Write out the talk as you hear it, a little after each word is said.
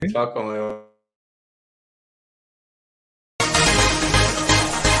Talk on the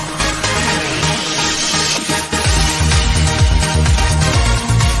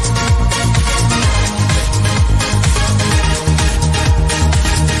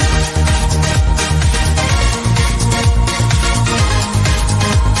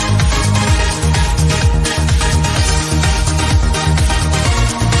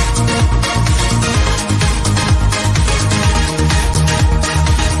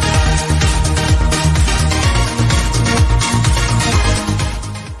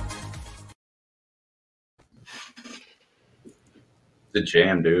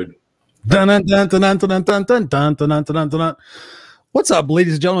jam, dude. What's up,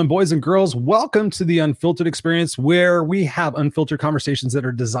 ladies and gentlemen, boys and girls? Welcome to the Unfiltered Experience, where we have unfiltered conversations that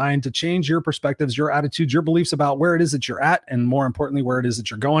are designed to change your perspectives, your attitudes, your beliefs about where it is that you're at, and more importantly, where it is that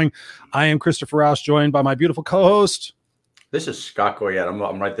you're going. I am Christopher Rausch, joined by my beautiful co-host. This is Scott Goyette.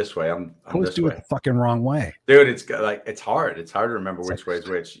 I'm right this way. I'm this way. It the fucking wrong way, dude. It's like it's hard. It's hard to remember which way is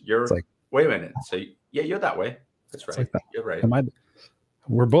which. You're like, wait a minute. So yeah, you're that way. That's right. Like that. You're right.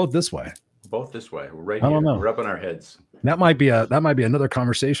 We're both this way. Both this way. We're right here. I don't know. We're up on our heads. That might be another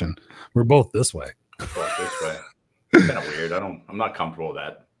conversation. We're both this way. Both this way. It's kind of weird. I'm not comfortable with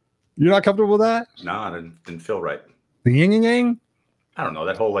that. You're not comfortable with that? No, it didn't feel right. The yin and yang? I don't know.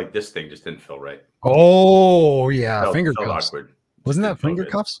 That whole like this thing just didn't feel right. Oh yeah, finger felt cuffs. Awkward. Wasn't that finger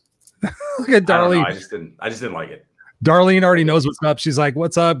cuffs? Look at Darlene. I just didn't like it. Darlene already knows what's up. She's like,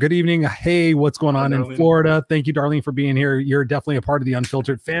 "What's up? Good evening. Hey, what's going on in Florida?" Thank you, Darlene, for being here. You're definitely a part of the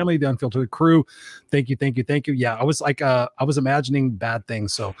Unfiltered family, the Unfiltered crew. Thank you. Yeah, I was like, I was imagining bad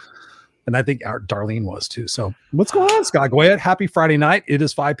things. So, and I think Darlene was too. So, what's going on, Scott Goyette? Happy Friday night. It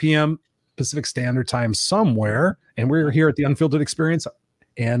is 5 p.m. Pacific Standard Time somewhere, and we're here at the Unfiltered Experience,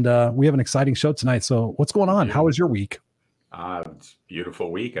 and we have an exciting show tonight. So, what's going on? How was your week? It's a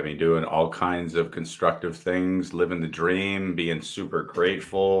beautiful week. I mean, doing all kinds of constructive things, living the dream, being super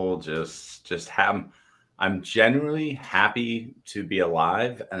grateful. I'm genuinely happy to be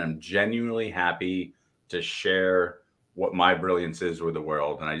alive, and I'm genuinely happy to share what my brilliance is with the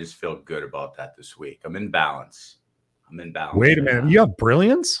world. And I just feel good about that this week. I'm in balance. Wait a minute. You have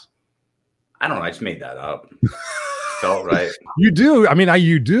brilliance? I don't know. I just made that up. Felt right. You do. I mean,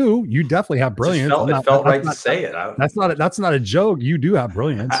 you do. You definitely have brilliance. It felt right to say it. That's not a joke. You do have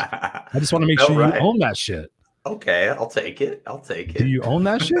brilliance. I just want to make sure you own that shit. Okay, I'll take it. Do you own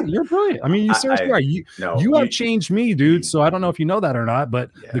that shit? You're brilliant. I mean, you seriously are. You have changed me, dude. So I don't know if you know that or not,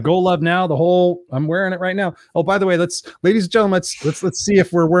 but the Go Love Now, I'm wearing it right now. Oh, by the way, ladies and gentlemen, let's see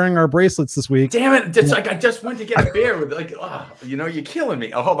if we're wearing our bracelets this week. Damn it! It's like I just went to get a beer with you're killing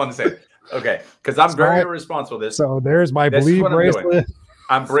me. Oh, hold on a second. Okay, because I'm very irresponsible with this. So there's my Believe bracelet.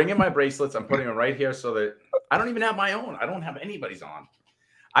 I'm bringing my bracelets. I'm putting them right here so that I don't even have my own. I don't have anybody's on.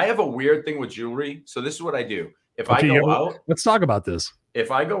 I have a weird thing with jewelry. So this is what I do. If I go out, let's talk about this.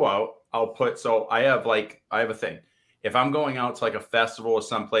 If I go out, I have a thing. If I'm going out to like a festival or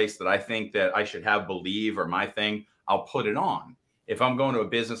someplace that I think that I should have Believe or my thing, I'll put it on. If I'm going to a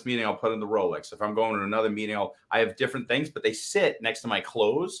business meeting, I'll put in the Rolex. If I'm going to another meeting, I have different things, but they sit next to my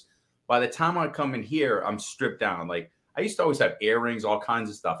clothes. By the time I come in here, I'm stripped down. Like I used to always have earrings, all kinds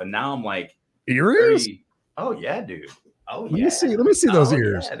of stuff. And now I'm like earrings. Oh yeah, dude. Oh yeah. Let me see those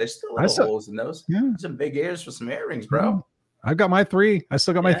ears. Yeah, there's still little holes in those. Yeah. Some big ears for some earrings, bro. I've got my 3. I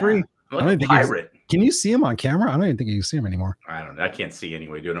still got my 3. I'm like a pirate. Can you see them on camera? I don't even think you can see them anymore. I don't know. I can't see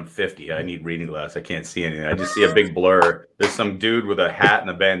anyway, dude. I'm 50. I need reading glasses. I can't see anything. I just see a big blur. There's some dude with a hat and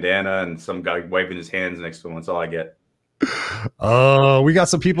a bandana and some guy wiping his hands next to him. That's all I get. We got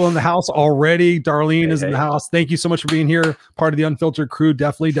some people in the house already. Darlene is in the house. Thank you so much for being here. Part of the Unfiltered crew.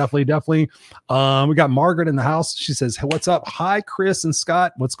 Definitely. We got Margaret in the house. She says, hey, what's up? Hi, Chris and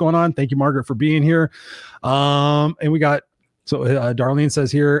Scott. What's going on? Thank you, Margaret, for being here. And we got, Darlene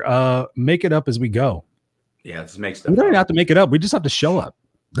says here, make it up as we go. Yeah, this makes stuff. We don't even have to make it up. We just have to show up.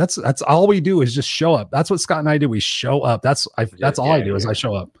 That's all we do is just show up. That's what Scott and I do. We show up. That's all I do is I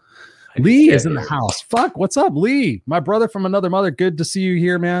show up. Lee is in the house. Fuck. What's up, Lee? My brother from another mother. Good to see you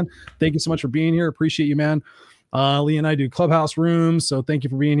here, man. Thank you so much for being here. Appreciate you, man. Lee and I do clubhouse rooms. So thank you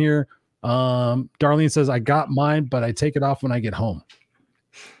for being here. Darlene says, I got mine, but I take it off when I get home.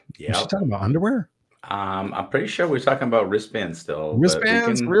 Yeah. She's talking about underwear. I'm pretty sure we're talking about wristbands still.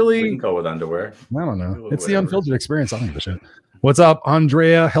 Wristbands, really? We can go with underwear. I don't know. It's the Unfiltered Experience. I don't give a shit. What's up,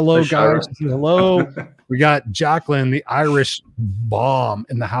 Andrea? Hello, guys. Hello. We got Jacqueline, the Irish bomb,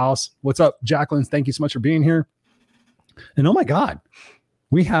 in the house. What's up, Jacqueline? Thank you so much for being here. And oh my God,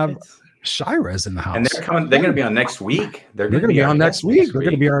 we have Shira's in the house. And they're coming. They're going to be on next week. They're going to be on next week. They're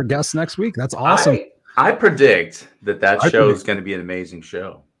going to be our guests next week. That's awesome. I predict that show is going to be an amazing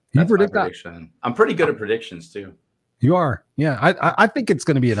show. You That's my predict that? prediction. I'm pretty good at predictions too. You are. Yeah. I think it's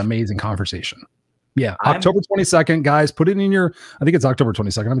going to be an amazing conversation. Yeah. October 22nd, guys, put it in your, I think it's October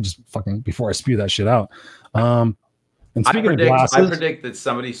 22nd. I'm just fucking, before I spew that shit out. And speaking of glasses, I predict that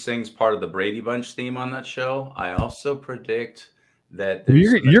somebody sings part of the Brady Bunch theme on that show. I also predict that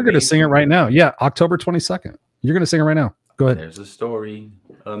you're going to sing it right now. Yeah. October 22nd. You're going to sing it right now. Go ahead. There's a story,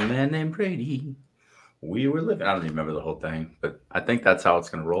 a man named Brady. We were living. I don't even remember the whole thing, but I think that's how it's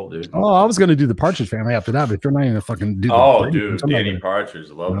going to roll, dude. Oh, I was going to do the Partridge Family after that, but if you're not even going to fucking do Danny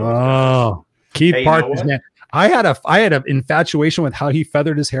Partridge, love those guys. Keith Partridge, man. I had an infatuation with how he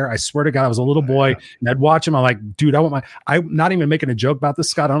feathered his hair. I swear to God, I was a little boy and I'd watch him. I'm like, dude, I'm not even making a joke about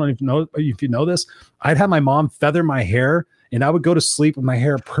this, Scott. I don't even know if you know this. I'd have my mom feather my hair and I would go to sleep with my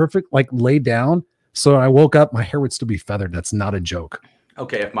hair perfect, like laid down. So I woke up, my hair would still be feathered. That's not a joke.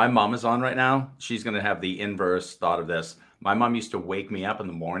 Okay, if my mom is on right now, she's going to have the inverse thought of this. My mom used to wake me up in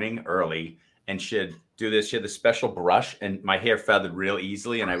the morning early and she'd do this. She had this special brush and my hair feathered real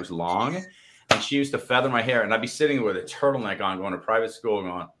easily and I was long. And she used to feather my hair and I'd be sitting with a turtleneck on going to private school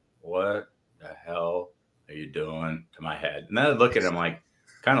going, what the hell are you doing to my head? And then I'd look at him like,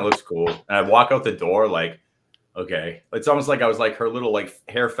 kind of looks cool. And I'd walk out the door like, okay. It's almost like I was like her little like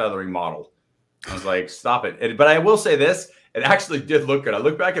hair feathering model. I was like, stop it. But I will say this. It actually did look good. I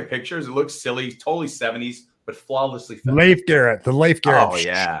look back at pictures. It looks silly, totally 70s, but flawlessly feathered. The Leif Garrett. Oh,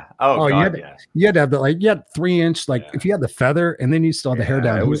 yeah. Oh God, you had to have you had 3-inch, like if you had the feather and then you still had the hair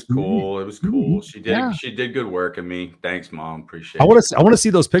down. It was cool. It was cool. She did good work in me. Thanks, Mom. Appreciate it. I want to see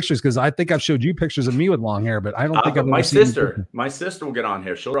those pictures because I think I've showed you pictures of me with long hair, but I don't think I've my sister will get on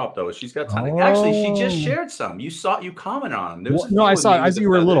here. She'll drop those. She's got time. Actually, she just shared some. You commented on them. No, I saw it. I see you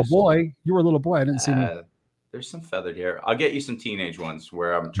were a little boy. You were a little boy. I didn't see them. There's some feathered hair. I'll get you some teenage ones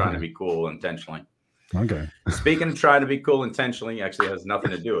where I'm trying to be cool intentionally. Okay. Speaking of trying to be cool intentionally, actually has nothing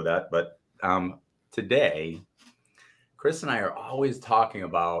to do with that. But today, Chris and I are always talking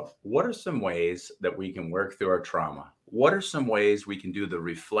about what are some ways that we can work through our trauma? What are some ways we can do the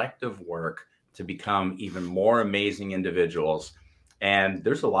reflective work to become even more amazing individuals? And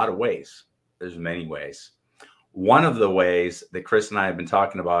there's a lot of ways. There's many ways. One of the ways that Chris and I have been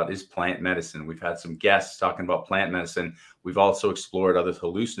talking about is plant medicine. We've had some guests talking about plant medicine. We've also explored other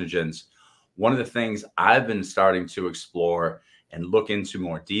hallucinogens. One of the things I've been starting to explore and look into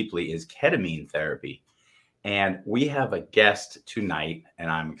more deeply is ketamine therapy. And we have a guest tonight,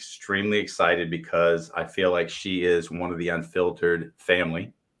 and I'm extremely excited because I feel like she is one of the Unfiltered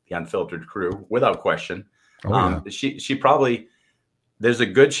family, the Unfiltered crew, without question. She probably... There's a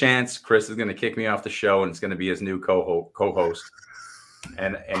good chance Chris is going to kick me off the show and it's going to be his new co-host.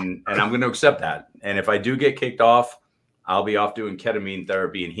 And I'm going to accept that. And if I do get kicked off, I'll be off doing ketamine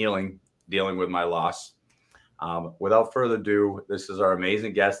therapy and healing, dealing with my loss. Without further ado, this is our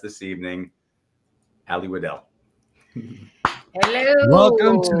amazing guest this evening, Waddell. Hello.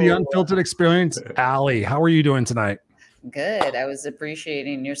 Welcome to the Unfiltered Experience. Allie, how are you doing tonight? Good. I was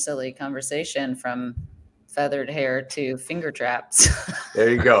appreciating your silly conversation from feathered hair to finger traps. There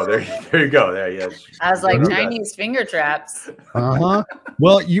you go. There you go. There, yes. I was like, Chinese finger traps.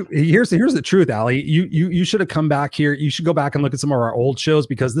 Well, here's the truth, Allie. You should have come back here. You should go back and look at some of our old shows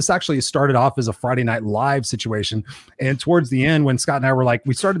because this actually started off as a Friday Night Live situation. And towards the end, when Scott and I were like,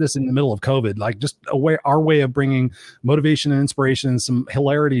 we started this in the middle of COVID, like just our way of bringing motivation and inspiration and some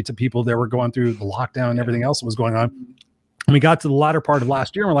hilarity to people that were going through the lockdown and everything else that was going on. And we got to the latter part of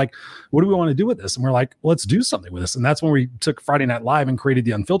last year and we're like, what do we want to do with this? And we're like, let's do something with this. And that's when we took Friday Night Live and created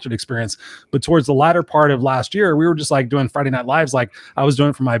the Unfiltered experience. But towards the latter part of last year, we were just like doing Friday Night Lives. Like I was doing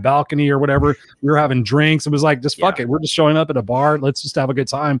it from my balcony or whatever. We were having drinks. It was like, just fuck it. We're just showing up at a bar. Let's just have a good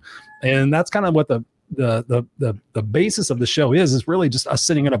time. And that's kind of what the basis of the show is really just us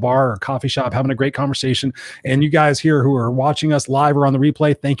sitting at a bar or a coffee shop having a great conversation. And you guys here who are watching us live or on the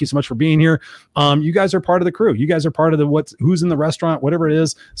replay, thank you so much for being here. You guys are part of the crew. You guys are part of who's in the restaurant, whatever it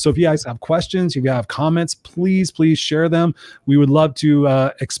is. So if you guys have questions, if you have comments, please share them. We would love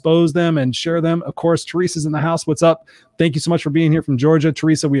to expose them and share them. Of course, Teresa's in the house. What's up? Thank you so much for being here from Georgia.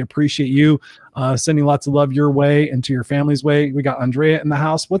 Teresa, we appreciate you. Sending lots of love your way and to your family's way. We got Andrea in the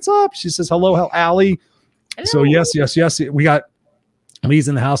house. What's up? She says, hello, Allie. Hello. So yes. We got Lee's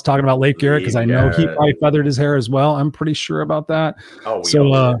in the house talking about Leif Garrett because I know he probably feathered his hair as well. I'm pretty sure about that.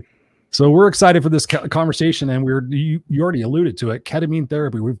 So we're excited for this conversation, and you already alluded to it. Ketamine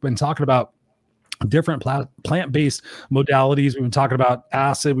therapy. We've been talking about different plant-based modalities. We've been talking about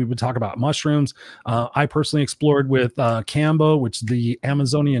acid. We've been talking about mushrooms. I personally explored with Cambo, which is the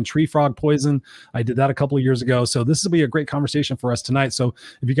Amazonian tree frog poison. I did that a couple of years ago. So this will be a great conversation for us tonight. So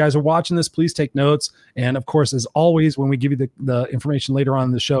if you guys are watching this, please take notes. And of course, as always, when we give you the information later on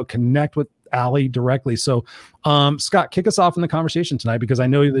in the show, connect with Allie directly. So Scott, kick us off in the conversation tonight, because I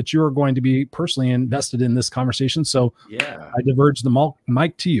know that you are going to be personally invested in this conversation. So yeah, I diverge the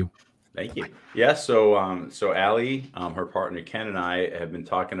mic to you. Thank you. Yeah. So Allie, her partner Ken, and I have been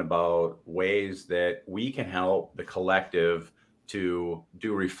talking about ways that we can help the collective to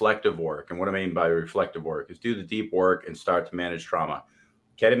do reflective work. And what I mean by reflective work is do the deep work and start to manage trauma.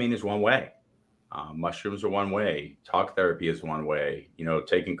 Ketamine is one way. Mushrooms are one way. Talk therapy is one way.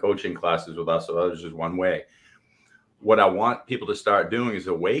 Taking coaching classes with us or others is one way. What I want people to start doing is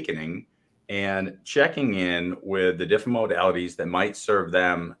awakening and checking in with the different modalities that might serve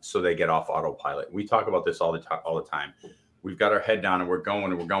them so they get off autopilot. We talk about this all the time. We've got our head down and we're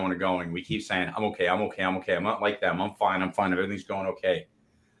going. We keep saying, I'm okay. I'm not like them. I'm fine. Everything's going okay.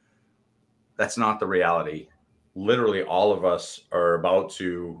 That's not the reality. Literally all of us are about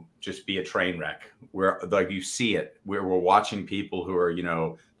to just be a train wreck. We're like, you see it. We're watching people who are,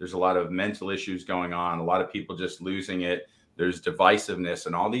 there's a lot of mental issues going on. A lot of people just losing it. There's divisiveness,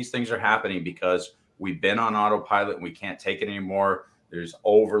 and all these things are happening because we've been on autopilot and we can't take it anymore. There's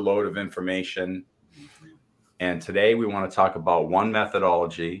overload of information. And today we want to talk about one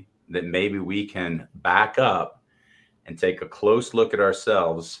methodology that maybe we can back up and take a close look at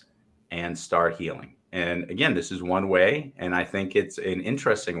ourselves and start healing. And again, this is one way, and I think it's an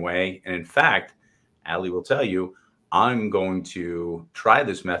interesting way. And in fact, Allie will tell you, I'm going to try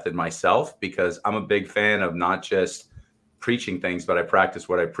this method myself because I'm a big fan of not just preaching things, but I practice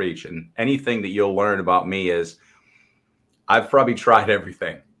what I preach. And anything that you'll learn about me is I've probably tried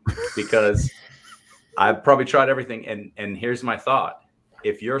everything because I've probably tried everything. And here's my thought.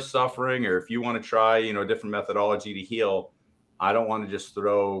 If you're suffering or if you want to try, a different methodology to heal, I don't want to just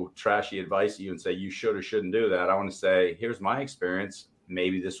throw trashy advice at you and say you should or shouldn't do that. I want to say, here's my experience.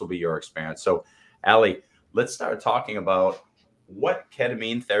 Maybe this will be your experience. So Allie, let's start talking about what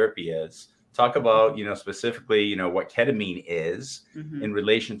ketamine therapy is. Talk about, specifically, what ketamine is in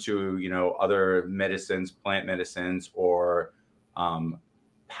relation to, other medicines, plant medicines, or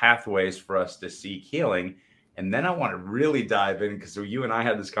pathways for us to seek healing. And then I want to really dive in, because you and I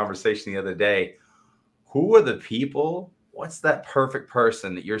had this conversation the other day. Who are the people? What's that perfect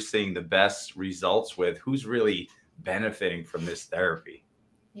person that you're seeing the best results with? Who's really benefiting from this therapy?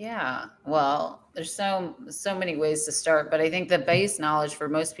 Yeah, well, there's so many ways to start, but I think the base knowledge for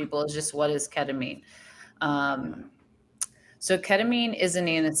most people is just what is ketamine. So ketamine is an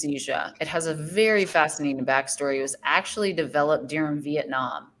anesthesia. It has a very fascinating backstory. It was actually developed during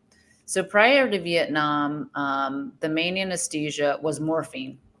Vietnam. So prior to Vietnam, the main anesthesia was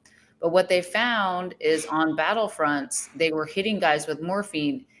morphine. But what they found is on battlefronts, they were hitting guys with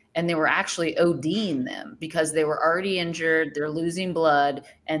morphine and they were actually ODing them because they were already injured. They're losing blood.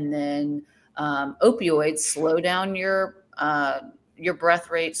 And then opioids slow down your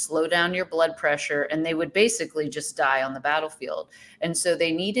breath rate, slow down your blood pressure, and they would basically just die on the battlefield. And so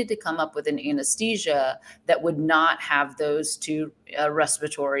they needed to come up with an anesthesia that would not have those two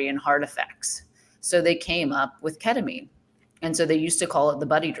respiratory and heart effects. So they came up with ketamine. And so they used to call it the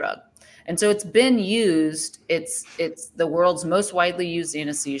buddy drug. And so it's been used. It's the world's most widely used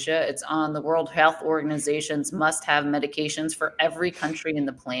anesthesia. It's on the World Health Organization's must-have medications for every country in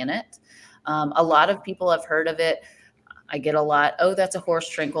the planet. A lot of people have heard of it. I get a lot, oh, that's a horse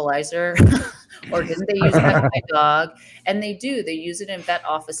tranquilizer. Or didn't they use that for my dog? And they do. They use it in vet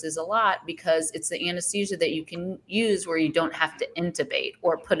offices a lot because it's the anesthesia that you can use where you don't have to intubate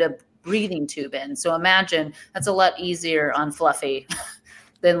or put a breathing tube in. So imagine that's a lot easier on Fluffy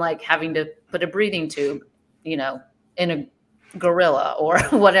than like having to put a breathing tube, in a gorilla or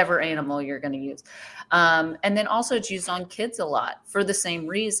whatever animal you're going to use. And then also it's used on kids a lot for the same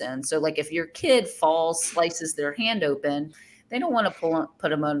reason. So like if your kid falls, slices their hand open, they don't want to put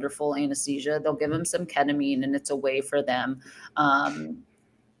them under full anesthesia. They'll give them some ketamine, and it's a way for them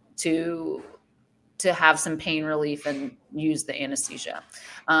to have some pain relief and use the anesthesia.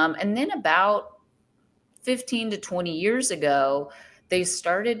 And then about 15 to 20 years ago, they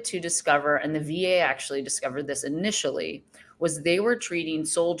started to discover, and the VA actually discovered this initially, was they were treating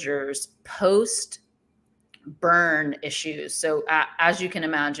soldiers post-burn issues. So as you can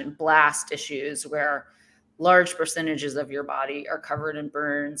imagine, blast issues where large percentages of your body are covered in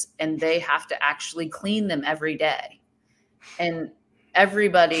burns, and they have to actually clean them every day. And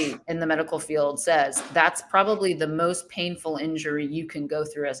everybody in the medical field says that's probably the most painful injury you can go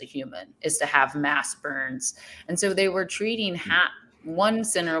through as a human, is to have mass burns. And so they were treating one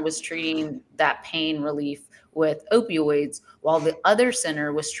center was treating that pain relief with opioids, while the other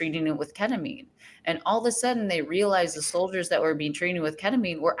center was treating it with ketamine. And all of a sudden they realized the soldiers that were being treated with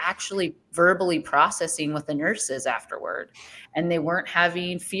ketamine were actually verbally processing with the nurses afterward. And they weren't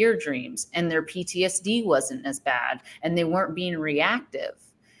having fear dreams, and their PTSD wasn't as bad, and they weren't being reactive.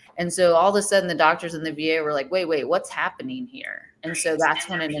 And so all of a sudden the doctors in the VA were like, wait, what's happening here? And so that's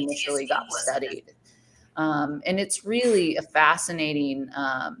when it initially got studied. And it's really a fascinating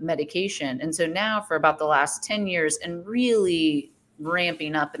medication. And so now for about the last 10 years, and really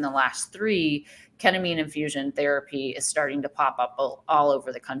ramping up in the last 3, ketamine infusion therapy is starting to pop up all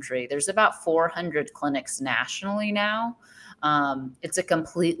over the country. There's about 400 clinics nationally now. It's a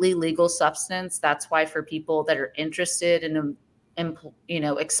completely legal substance. That's why for people that are interested in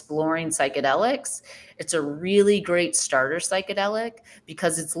exploring psychedelics, it's a really great starter psychedelic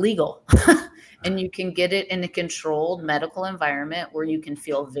because it's legal. And you can get it in a controlled medical environment where you can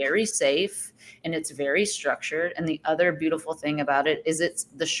feel very safe, and it's very structured. And the other beautiful thing about it is it's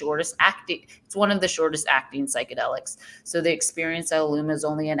one of the shortest acting psychedelics. So the experience at Illuma is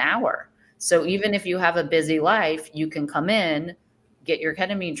only an hour. So even if you have a busy life, you can come in, get your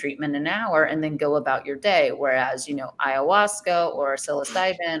ketamine treatment in an hour, and then go about your day. Whereas, ayahuasca or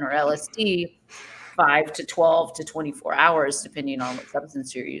psilocybin or LSD, 5 to 12 to 24 hours, depending on what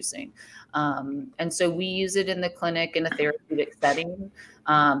substance you're using. And so we use it in the clinic in a therapeutic setting,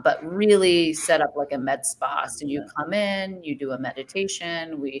 but really set up like a med spa. So you come in, you do a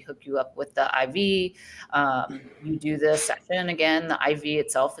meditation, we hook you up with the IV, you do the session again. The IV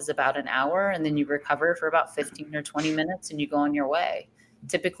itself is about an hour, and then you recover for about 15 or 20 minutes and you go on your way.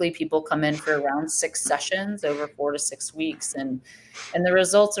 Typically people come in for around 6 sessions over 4 to 6 weeks, and the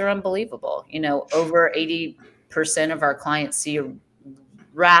results are unbelievable. Over 80% of our clients see a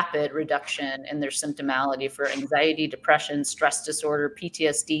rapid reduction in their symptomality for anxiety, depression, stress disorder,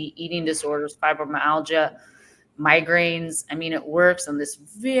 PTSD, eating disorders, fibromyalgia, migraines. I mean, it works on this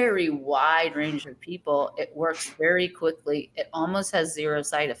very wide range of people. It works very quickly. It almost has 0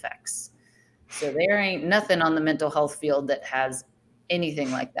 side effects. So there ain't nothing on the mental health field that has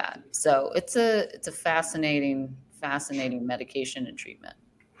anything like that. So it's a fascinating medication and treatment.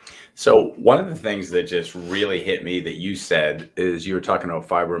 So one of the things that just really hit me that you said is you were talking about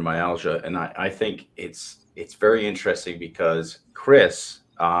fibromyalgia, and I think it's very interesting because Chris,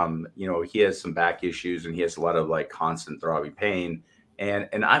 he has some back issues and he has a lot of like constant throbbing pain,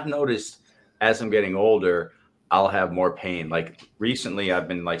 and I've noticed as I'm getting older, I'll have more pain. Like recently, I've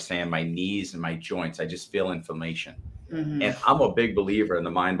been like saying my knees and my joints, I just feel inflammation. Mm-hmm. And I'm a big believer in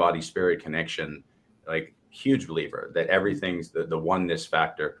the mind, body, spirit connection, like huge believer that everything's the oneness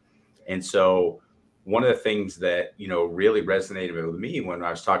factor. And so one of the things that, really resonated with me when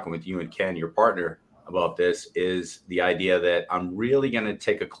I was talking with you and Ken, your partner, about this is the idea that I'm really going to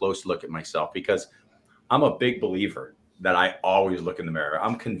take a close look at myself, because I'm a big believer that I always look in the mirror.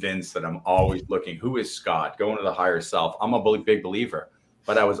 I'm convinced that I'm always looking, who is Scott, going to the higher self. I'm a big believer,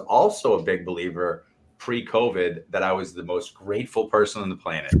 but I was also a big believer pre-COVID that I was the most grateful person on the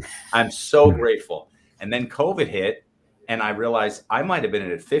planet. I'm so grateful. And then COVID hit, and I realized I might have been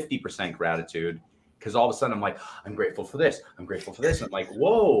at 50% gratitude, because all of a sudden I'm like, I'm grateful for this. I'm grateful for this. And I'm like,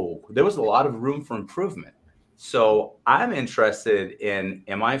 whoa, there was a lot of room for improvement. So I'm interested in,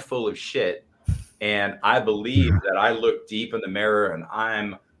 am I full of shit? And I believe that I look deep in the mirror and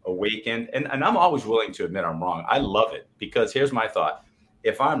I'm awakened. And I'm always willing to admit I'm wrong. I love it, because here's my thought.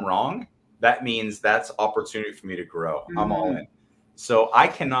 If I'm wrong, that means that's opportunity for me to grow. Mm-hmm. I'm all in. So I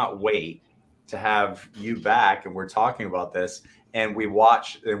cannot wait to have you back, and we're talking about this, and we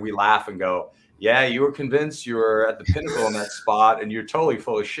watch and we laugh and go, yeah, you were convinced you were at the pinnacle in that spot and you're totally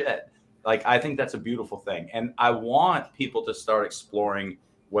full of shit. Like, I think that's a beautiful thing. And I want people to start exploring,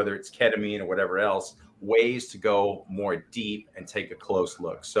 whether it's ketamine or whatever else, ways to go more deep and take a close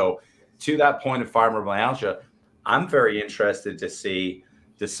look. So to that point of fibromyalgia, I'm very interested to see,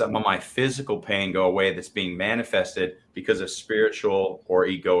 does some of my physical pain go away that's being manifested because of spiritual or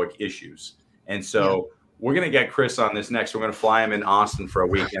egoic issues? And so we're going to get Chris on this next. We're going to fly him in Austin for a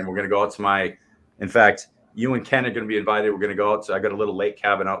weekend. We're going to go out to in fact, you and Ken are going to be invited. We're going to go out to, I got a little lake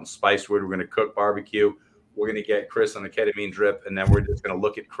cabin out in Spicewood. We're going to cook barbecue. We're going to get Chris on the ketamine drip, and then we're just going to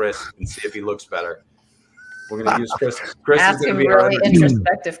look at Chris and see if he looks better. We're going to use Chris. Ask him really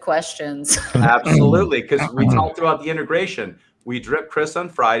introspective questions. Absolutely, because we talked about the integration. We drip Chris on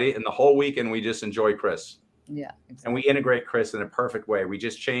Friday, and the whole weekend we just enjoy Chris. Yeah. Exactly. And we integrate Chris in a perfect way. We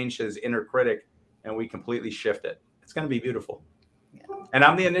just change his inner critic, and we completely shift it. It's going to be beautiful. Yeah. And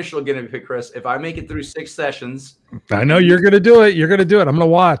I'm the initial guinea pig, Chris. If I make it through 6 sessions, I know you're going to do it. You're going to do it. I'm going to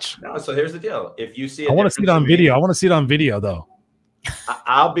watch. No, so here's the deal. If you see, I want to see it on video. I want to see it on video, though.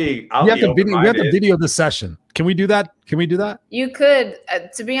 I'll we have to video this session. Can we do that? You could.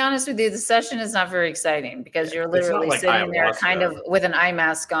 To be honest with you, the session is not very exciting because you're literally sitting there kind of with an eye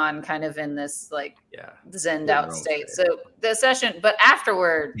mask on, kind of in this zenned out state. So the session, but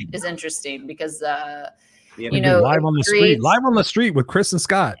afterward is interesting because live on the street with Chris and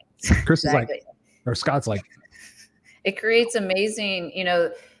Scott. Chris is like, or Scott's like, it creates amazing,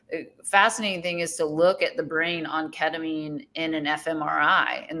 fascinating thing is to look at the brain on ketamine in an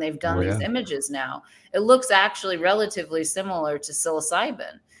fMRI, and they've done these images now. It looks actually relatively similar to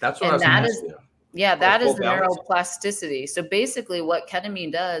psilocybin. That's what that is neuroplasticity. So basically what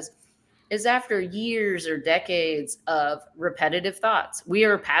ketamine does is, after years or decades of repetitive thoughts, we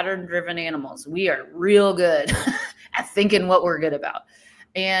are pattern-driven animals. We are real good at thinking what we're good about.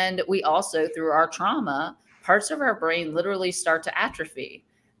 And we also, through our trauma, parts of our brain literally start to atrophy.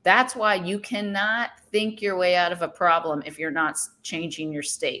 That's why you cannot think your way out of a problem if you're not changing your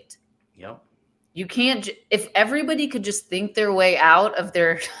state. Yep. You can't. If everybody could just think their way out of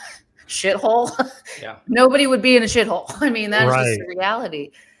their shithole, nobody would be in a shithole. I mean, that's just the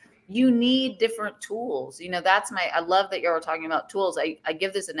reality. You need different tools. I love that you're talking about tools. I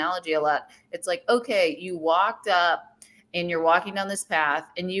give this analogy a lot. It's like, okay, you walked up and you're walking down this path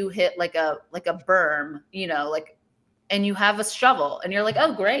and you hit like a berm, and you have a shovel and you're like,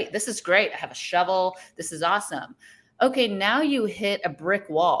 oh, great. This is great. I have a shovel. This is awesome. Okay. Now you hit a brick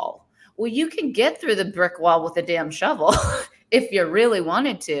wall. Well, you can get through the brick wall with a damn shovel if you really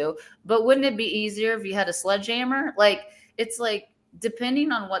wanted to, but wouldn't it be easier if you had a sledgehammer? It's like,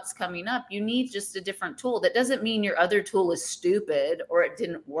 depending on what's coming up, you need just a different tool. That doesn't mean your other tool is stupid or it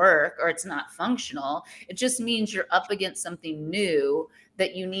didn't work or it's not functional. It just means you're up against something new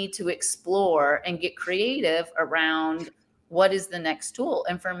that you need to explore and get creative around what is the next tool.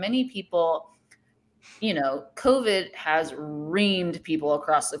 And for many people, COVID has reamed people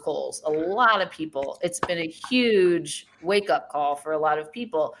across the coals. A lot of people, it's been a huge wake-up call for a lot of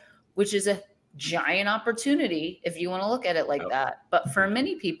people, which is a giant opportunity if you want to look at it like that. But for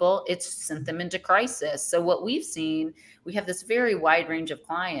many people, it's sent them into crisis. So what we've seen, we have this very wide range of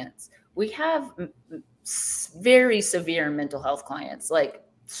clients. We have very severe mental health clients, like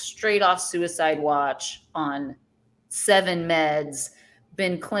straight off suicide watch on 7 meds,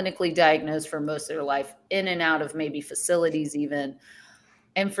 been clinically diagnosed for most of their life, in and out of maybe facilities even.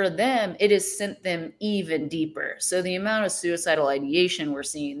 And for them, it has sent them even deeper. So the amount of suicidal ideation we're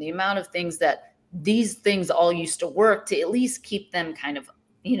seeing, the amount of things that these things all used to work to at least keep them kind of,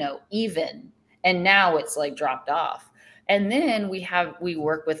 even. And now it's like dropped off. And then we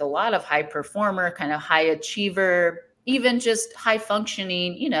work with a lot of high performer, kind of high achiever, even just high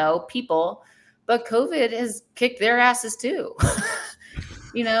functioning, people. But COVID has kicked their asses too.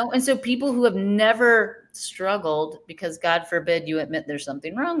 And so people who have never struggled, because God forbid you admit there's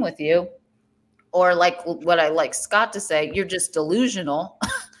something wrong with you, or like what I like Scott to say, you're just delusional,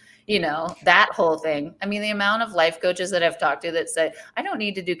 that whole thing. I mean, the amount of life coaches that I've talked to that say, I don't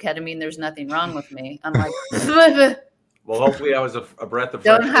need to do ketamine, there's nothing wrong with me. I'm like, well, hopefully I was a breath of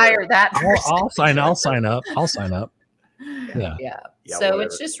don't hire that person. I'll sign up. Yeah. So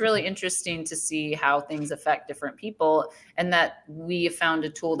it's just really interesting to see how things affect different people, and that we have found a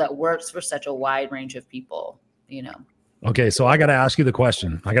tool that works for such a wide range of people, Okay. So I got to ask you the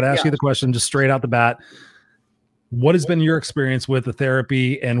question. Just straight out the bat. What has been your experience with the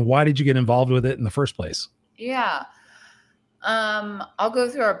therapy, and why did you get involved with it in the first place? Yeah. I'll go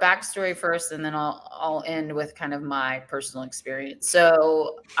through our backstory first, and then I'll end with kind of my personal experience.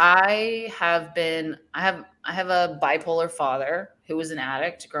 So I have a bipolar father who was an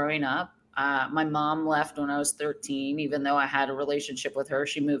addict growing up. My mom left when I was 13, even though I had a relationship with her.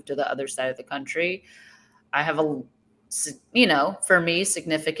 She moved to the other side of the country. I have for me,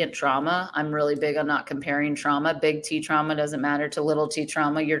 significant trauma. I'm really big on not comparing trauma. Big T trauma doesn't matter to little T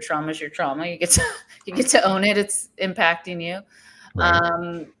trauma. Your trauma is your trauma. You get to own it. It's impacting you.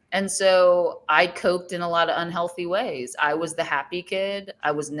 Right. And so I coped in a lot of unhealthy ways. I was the happy kid.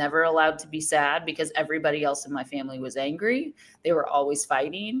 I was never allowed to be sad because everybody else in my family was angry. They were always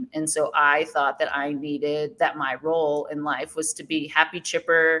fighting. And so I thought that my role in life was to be happy,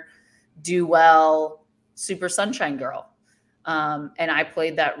 chipper, do well, super sunshine girl. And I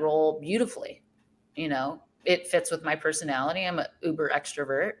played that role beautifully. It fits with my personality. I'm an uber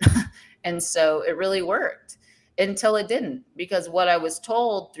extrovert. And so it really worked until it didn't, because what I was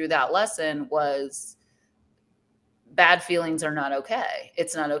told through that lesson was bad feelings are not okay.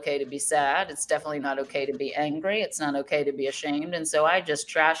 It's not okay to be sad. It's definitely not okay to be angry. It's not okay to be ashamed. And so I just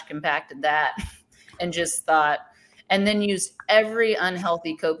trash compacted that and just thought, and then used every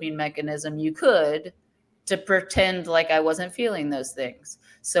unhealthy coping mechanism you could to pretend like I wasn't feeling those things.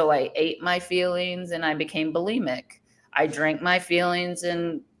 So I ate my feelings and I became bulimic. I drank my feelings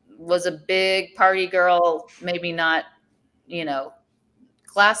and was a big party girl, maybe not,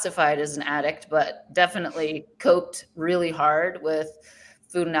 classified as an addict, but definitely coped really hard with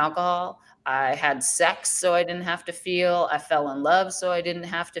food and alcohol. I had sex so I didn't have to feel. I fell in love so I didn't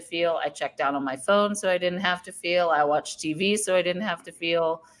have to feel. I checked out on my phone so I didn't have to feel. I watched TV so I didn't have to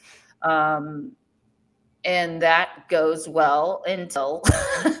feel. And that goes well until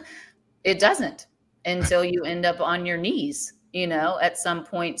it doesn't, until you end up on your knees, at some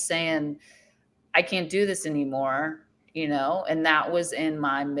point saying, I can't do this anymore. And that was in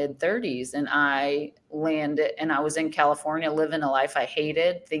my mid-30s, and I landed, and I was in California living a life I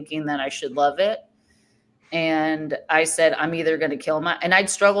hated, thinking that I should love it. And I said, I'm either going to kill and I'd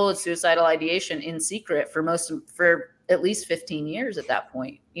struggled with suicidal ideation in secret for at least 15 years at that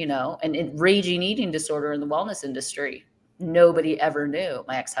point, and in raging eating disorder in the wellness industry. Nobody ever knew.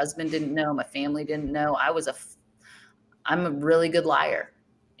 My ex-husband didn't know. My family didn't know. I'm a really good liar,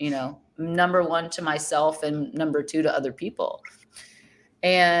 number one to myself and number two to other people.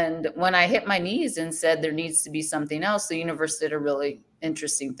 And when I hit my knees and said there needs to be something else, the universe did a really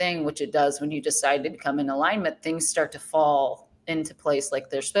interesting thing, which it does when you decide to become in alignment. Things start to fall into place like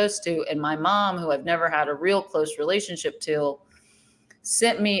they're supposed to. And my mom, who I've never had a real close relationship to,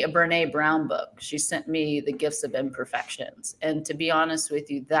 sent me a Brene Brown book. She sent me The Gifts of Imperfections. And to be honest with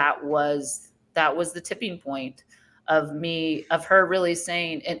you, that was the tipping point of her really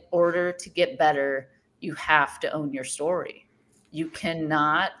saying, in order to get better, you have to own your story. You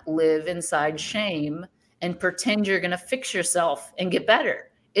cannot live inside shame and pretend you're going to fix yourself and get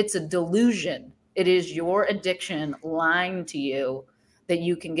better. It's a delusion. It is your addiction lying to you that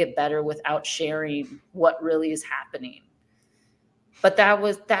you can get better without sharing what really is happening. But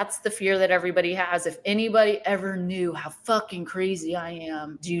that's the fear that everybody has. If anybody ever knew how fucking crazy I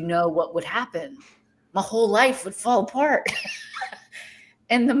am, do you know what would happen? My whole life would fall apart.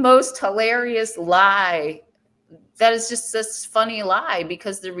 And the most hilarious lie, that is just this funny lie,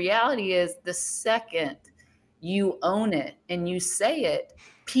 because the reality is the second you own it and you say it,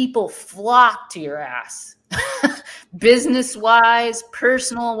 people flock to your ass. Business-wise,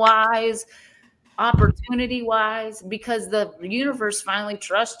 personal-wise, opportunity-wise, because the universe finally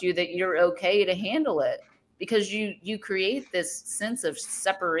trusts you that you're okay to handle it. Because you create this sense of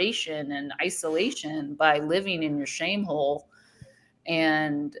separation and isolation by living in your shame hole.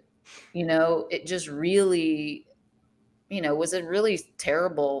 And, it just really, was a really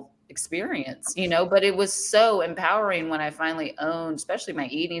terrible experience, but it was so empowering when I finally owned, especially my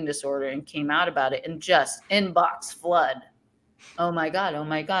eating disorder, and came out about it, and just inbox flood. Oh my God, oh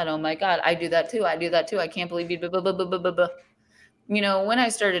my God, oh my God. I do that too. I can't believe you. When I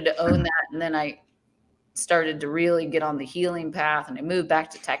started to own that, and then I started to really get on the healing path, and I moved back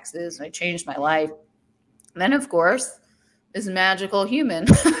to Texas and I changed my life. And then, of course, this magical human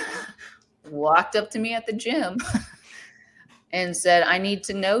walked up to me at the gym and said, I need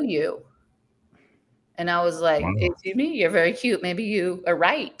to know you. And I was like, wow. Excuse me, you're very cute. Maybe you are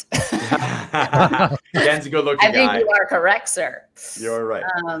right. Ken's a good looking guy. I think you are correct, sir. You're right.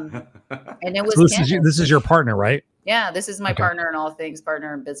 And it was so this is your partner, right? Yeah, this is my partner in all things,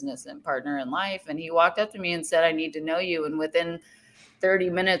 partner in business and partner in life. And he walked up to me and said, I need to know you. And within 30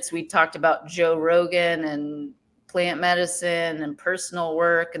 minutes, we talked about Joe Rogan and plant medicine and personal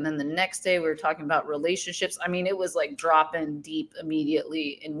work. And then the next day we were talking about relationships. I mean, it was like dropping deep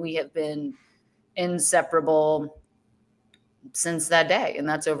immediately. And we have been inseparable since that day. And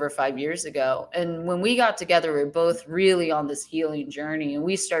that's over 5 years ago. And when we got together, we were both really on this healing journey. And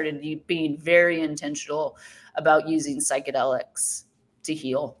we started being very intentional about using psychedelics to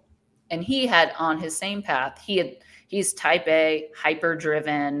heal. And he had on his same path. He's type A, hyper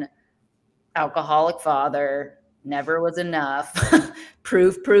driven, alcoholic father, never was enough,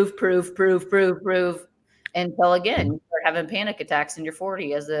 proof, until again, you start having panic attacks in your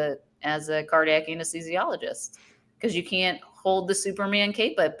 40s as a cardiac anesthesiologist, because you can't hold the Superman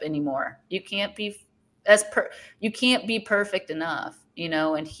cape up anymore. You can't be perfect enough,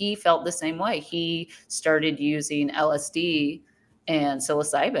 and he felt the same way. He started using LSD and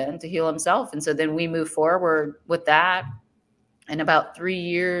psilocybin to heal himself. And so then we moved forward with that. And about 3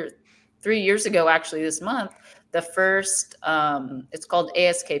 years ago, actually this month, the first, it's called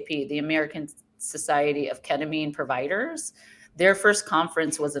ASKP, the American Society of Ketamine Providers. Their first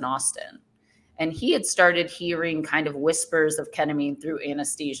conference was in Austin. And he had started hearing kind of whispers of ketamine through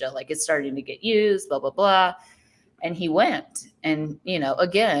anesthesia, like it's starting to get used, blah, blah, blah. And he went. And, you know,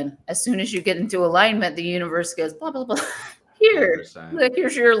 again, as soon as you get into alignment, the universe goes, blah, blah, blah. Here, look,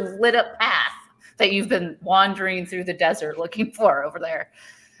 here's your lit up path that you've been wandering through the desert looking for over there.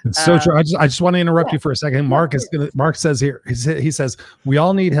 It's so true. I just want to interrupt you for a second. Mark says here, he says, we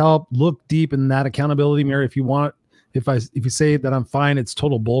all need help. Look deep in that accountability mirror. If you say that I'm fine, it's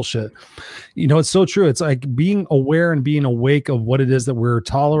total bullshit. You know, it's so true. It's like being aware and being awake of what it is that we're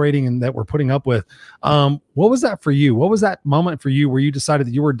tolerating and that we're putting up with. What was that for you? What was that moment for you where you decided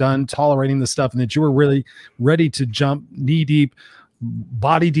that you were done tolerating this stuff and that you were really ready to jump knee deep,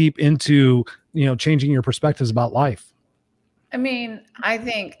 body deep into, you know, changing your perspectives about life? I mean, I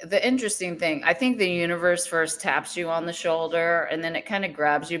think the interesting thing, I think the universe first taps you on the shoulder and then it kind of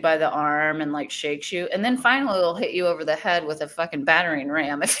grabs you by the arm and like shakes you. And then finally it'll hit you over the head with a fucking battering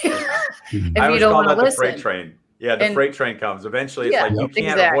ram if you don't want to listen. The freight train. Yeah, the freight train comes. Eventually it's like you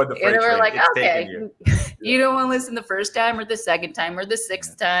can't avoid the freight train. We're like, okay, you don't want to listen the first time or the second time or the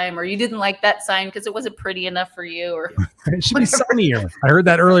sixth time, or you didn't like that sign because it wasn't pretty enough for you. Or it should be signier. I heard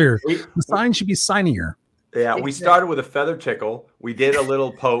that earlier. The sign should be signier. Yeah, we started with a feather tickle. We did a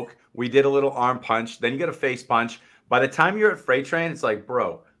little poke. We did a little arm punch. Then you get a face punch. By the time you're at freight train, it's like,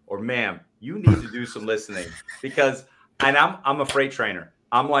 bro or ma'am, you need to do some listening because, and I'm a freight trainer.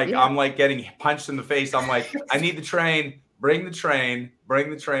 I'm like getting punched in the face. I'm like, I need the train. Bring the train. Bring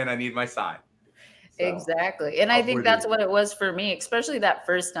the train. I need my sign. So, exactly. And I think that's what it was for me, especially that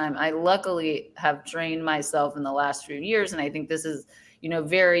first time. I luckily have trained myself in the last few years. And I think this is, you know,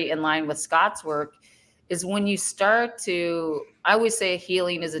 very in line with Scott's work. Is when you start to, I always say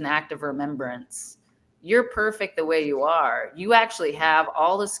healing is an act of remembrance. You're perfect the way you are. You actually have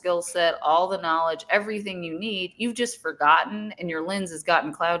all the skill set, all the knowledge, everything you need. You've just forgotten and your lens has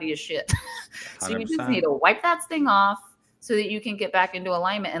gotten cloudy as shit. So 100%. You just need to wipe that thing off so that you can get back into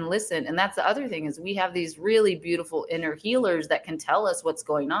alignment and listen. And that's the other thing is we have these really beautiful inner healers that can tell us what's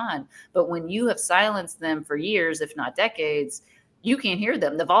going on. But when you have silenced them for years, if not decades, you can't hear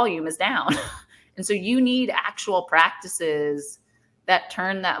them. The volume is down. And so you need actual practices that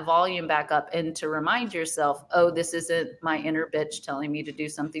turn that volume back up and to remind yourself, oh, this isn't my inner bitch telling me to do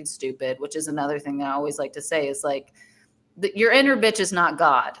something stupid, which is another thing that I always like to say is like, your inner bitch is not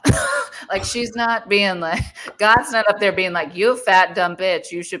God. Like she's not being like, God's not up there being like, you fat, dumb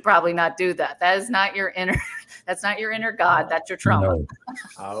bitch. You should probably not do that. That is not your inner, that's not your inner God. That's your trauma. No.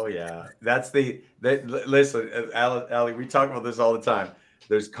 Oh yeah. That's listen, Allie, we talk about this all the time.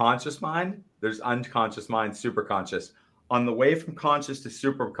 There's conscious mind. There's unconscious mind, superconscious. On the way from conscious to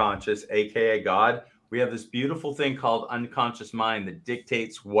superconscious, aka God, we have this beautiful thing called unconscious mind that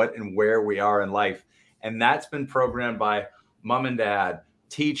dictates what and where we are in life. And that's been programmed by mom and dad,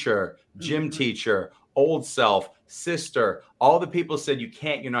 teacher, gym teacher, old self, sister. All the people said, you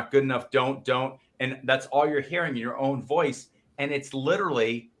can't, you're not good enough, don't. And that's all you're hearing in your own voice. And it's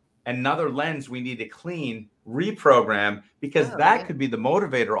literally another lens we need to clean, reprogram, because could be the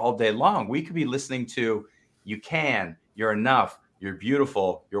motivator all day long. We could be listening to, you can, you're enough, you're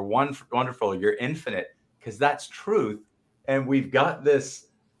beautiful, you're wonderful, you're infinite, because that's truth. And we've got this,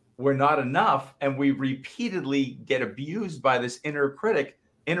 we're not enough. And we repeatedly get abused by this inner critic,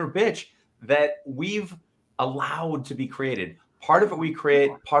 inner bitch that we've allowed to be created. Part of it we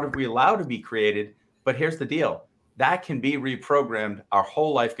create, part of it we allow to be created. But here's the deal. That can be reprogrammed. Our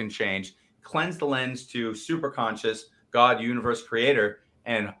whole life can change. Cleanse the lens to superconscious, God, universe, creator,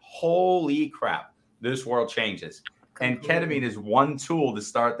 and holy crap, this world changes. And ketamine is one tool to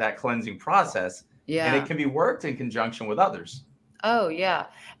start that cleansing process. Yeah. And it can be worked in conjunction with others. Oh, yeah.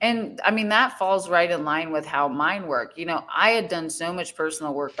 And I mean, that falls right in line with how mine work. You know, I had done so much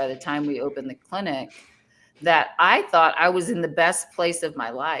personal work by the time we opened the clinic that I thought I was in the best place of my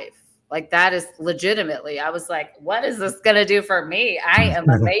life. Like that is legitimately, I was like, what is this going to do for me? I am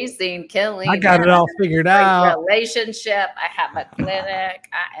amazing, killing. I got it all figured out. Relationship. I have a clinic.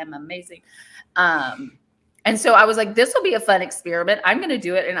 I am amazing. And so I was like, this will be a fun experiment. I'm going to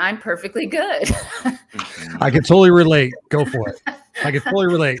do it. And I'm perfectly good. I can totally relate. Go for it. I can totally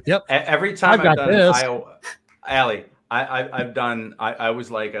relate. Yep. Every time I've done this. Allie, I was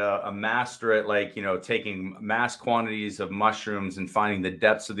like a master at like, you know, taking mass quantities of mushrooms and finding the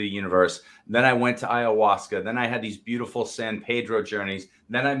depths of the universe. Then I went to ayahuasca. Then I had these beautiful San Pedro journeys.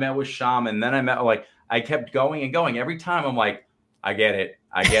 Then I met with shaman. Then I kept going and going. Every time I'm like, I get it.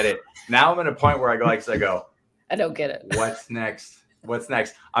 Now I'm at a point where I go, I don't get it. What's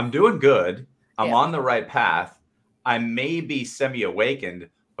next? I'm doing good. I'm on the right path. I may be semi-awakened,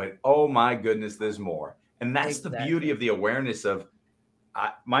 but oh my goodness, there's more. And that's the beauty of the awareness of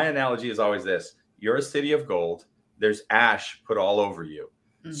my analogy is always this. You're a city of gold. There's ash put all over you.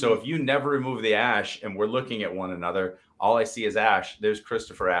 Mm-hmm. So if you never remove the ash and we're looking at one another, all I see is ash. There's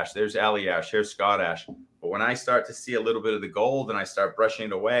Christopher Ash. There's Allie Ash. Here's Scott Ash. But when I start to see a little bit of the gold and I start brushing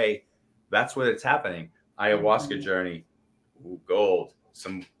it away, that's what it's happening. Ayahuasca journey, gold.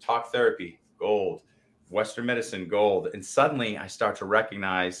 Some talk therapy, gold. Western medicine, gold. And suddenly I start to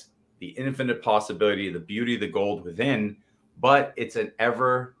recognize the infinite possibility, the beauty of the gold within, but it's an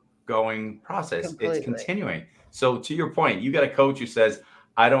ever going process. Completely. It's continuing. So to your point, you got a coach who says,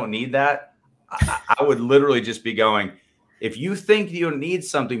 I don't need that. I would literally just be going, if you think you need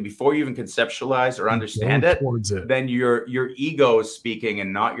something before you even conceptualize or understand it, then your ego is speaking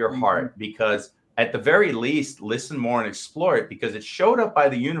and not your heart, because at the very least, listen more and explore it, because it showed up by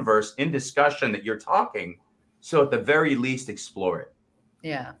the universe in discussion that you're talking. So at the very least, explore it.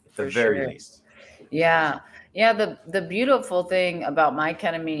 Yeah. At the very least. Yeah. Yeah. The beautiful thing about my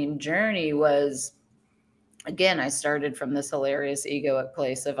ketamine journey was, again, I started from this hilarious egoic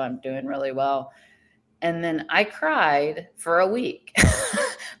place of I'm doing really well. And then I cried for a week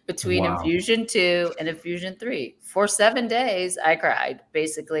between infusion 2 and infusion 3. For 7 days, I cried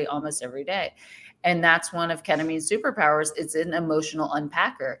basically almost every day. And that's one of ketamine's superpowers. It's an emotional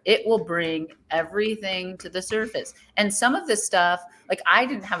unpacker. It will bring everything to the surface. And some of this stuff, like I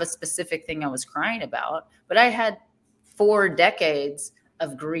didn't have a specific thing I was crying about, but I had 4 decades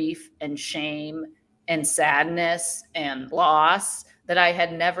of grief and shame and sadness and loss that I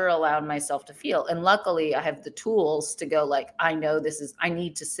had never allowed myself to feel. And luckily I have the tools to go like, I know I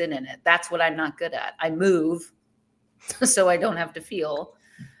need to sit in it. That's what I'm not good at. I move so I don't have to feel.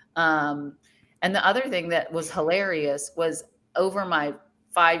 And the other thing that was hilarious was over my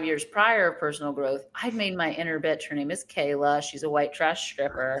 5 years prior of personal growth, I made my inner bitch. Her name is Kayla. She's a white trash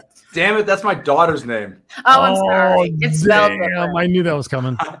stripper. Damn it. That's my daughter's name. Oh, I'm sorry. It's spelled different. I knew that was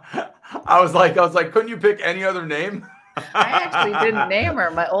coming. I was like, couldn't you pick any other name? I actually didn't name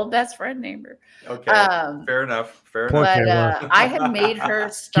her. My old best friend named her. Okay. Fair enough. But I had made her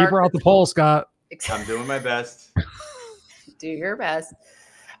start. Keep her out the poll, Scott. I'm doing my best. Do your best.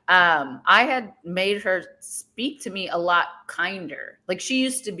 I had made her speak to me a lot kinder. Like she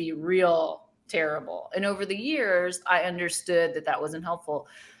used to be real terrible. And over the years, I understood that wasn't helpful.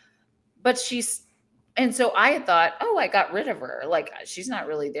 But and so I had thought, oh, I got rid of her. Like she's not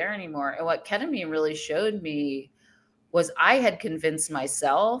really there anymore. And what ketamine really showed me was I had convinced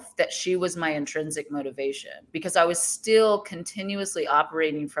myself that she was my intrinsic motivation, because I was still continuously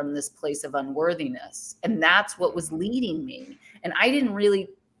operating from this place of unworthiness. And that's what was leading me. And I didn't really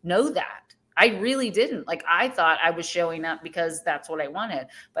know that. I really didn't. Like I thought I was showing up because that's what I wanted,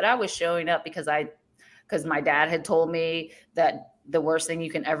 but I was showing up because my dad had told me that the worst thing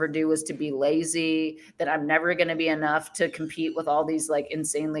you can ever do is to be lazy, that I'm never going to be enough to compete with all these like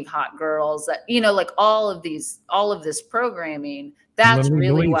insanely hot girls, that, like all of this programming, that's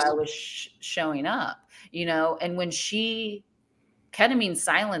really why I was showing up, and when ketamine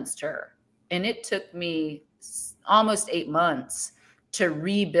silenced her, and it took me almost 8 months to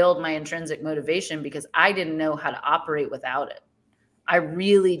rebuild my intrinsic motivation, because I didn't know how to operate without it. I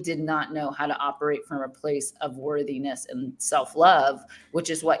really did not know how to operate from a place of worthiness and self-love, which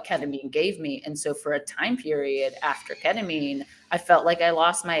is what ketamine gave me. And so for a time period after ketamine, I felt like I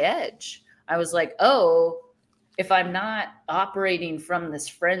lost my edge. I was like, oh, if I'm not operating from this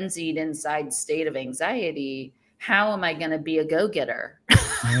frenzied inside state of anxiety, how am I going to be a go-getter?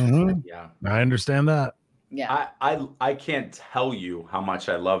 Mm-hmm. Yeah, I understand that. Yeah, I can't tell you how much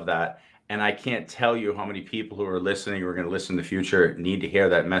I love that. And I can't tell you how many people who are listening or are going to listen in the future need to hear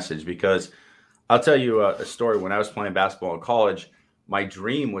that message, because I'll tell you a story. When I was playing basketball in college, my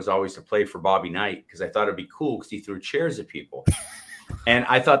dream was always to play for Bobby Knight, because I thought it'd be cool because he threw chairs at people. And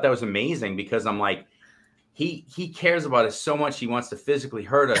I thought that was amazing, because I'm like, he cares about us so much. He wants to physically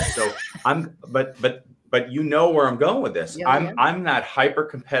hurt us. So but you know where I'm going with this. Yeah, I'm not hyper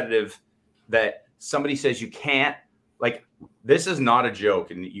competitive that somebody says you can't. Like, this is not a joke,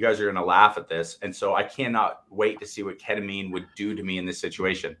 and you guys are going to laugh at this. And so I cannot wait to see what ketamine would do to me in this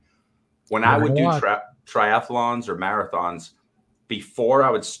situation. When I would do triathlons or marathons, before I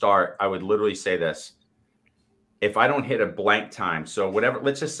would start, I would literally say this: if I don't hit a blank time, so whatever,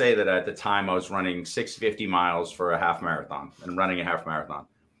 let's just say that at the time I was running 650 miles for a half marathon and running a half marathon.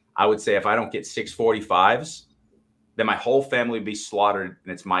 I would say if I don't get 645s, then my whole family would be slaughtered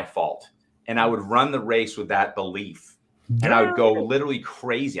and it's my fault. And I would run the race with that belief. And I would go literally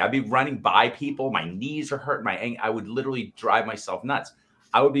crazy. I'd be running by people. My knees are hurting. I would literally drive myself nuts.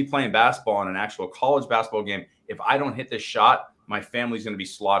 I would be playing basketball in an actual college basketball game. If I don't hit this shot, my family's going to be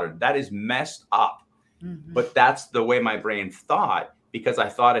slaughtered. That is messed up. Mm-hmm. But that's the way my brain thought. because I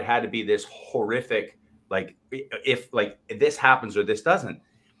thought it had to be this horrific, like if like this happens or this doesn't.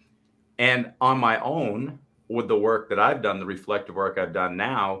 And on my own, with the work that I've done, the reflective work I've done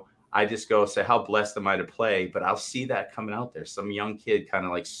now, I just go say, how blessed am I to play? But I'll see that coming out there. Some young kid kind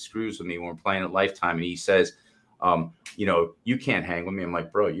of like screws with me when we're playing at Lifetime. And he says, you know, you can't hang with me. I'm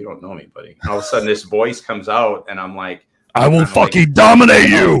like, bro, you don't know me, buddy. And all of a sudden this voice comes out and I'm like, I will fucking dominate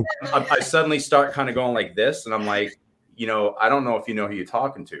you. I suddenly start kind of going like this. And I'm like, you know, I don't know if you know who you're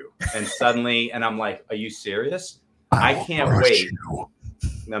talking to. And suddenly, and I'm like, are you serious? I can't wait.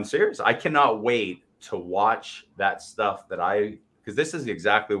 I'm serious. I cannot wait to watch that stuff because this is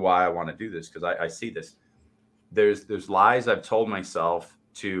exactly why I want to do this. Because I see this. There's lies I've told myself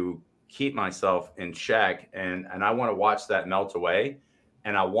to keep myself in check. And I want to watch that melt away.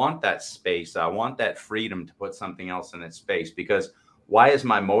 And I want that space. I want that freedom to put something else in its space. Because why is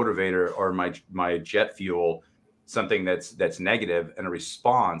my motivator or my jet fuel something that's negative and a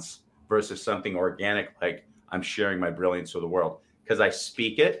response versus something organic, like I'm sharing my brilliance with the world? Because I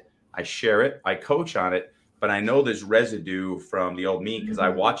speak it, I share it, I coach on it, but I know there's residue from the old me because I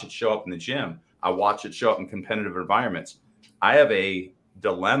watch it show up in the gym. I watch it show up in competitive environments. I have a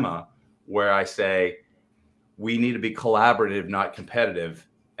dilemma where I say, we need to be collaborative, not competitive.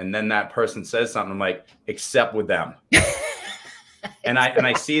 And then that person says something, I'm like, except with them. and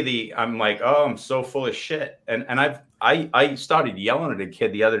I see I'm like, oh, I'm so full of shit. And I started yelling at a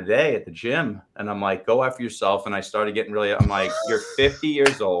kid the other day at the gym, and I'm like, go after yourself. And I started getting I'm like, you're 50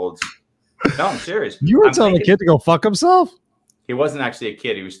 years old. No, I'm serious. You were telling the kid to go fuck himself? He wasn't actually a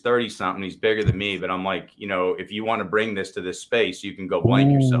kid. He was 30 something. He's bigger than me. But I'm like, you know, if you want to bring this to this space, you can go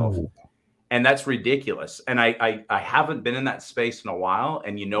blank yourself. And that's ridiculous. And I haven't been in that space in a while.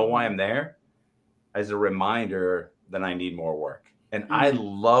 And you know why I'm there? As a reminder that I need more work. And I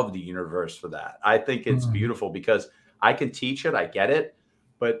love the universe for that. I think it's beautiful because I can teach it. I get it.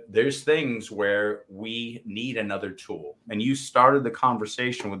 But there's things where we need another tool. And you started the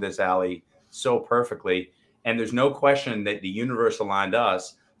conversation with this, Allie, so perfectly. And there's no question that the universe aligned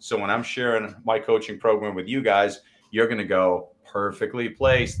us. So when I'm sharing my coaching program with you guys, you're going to go perfectly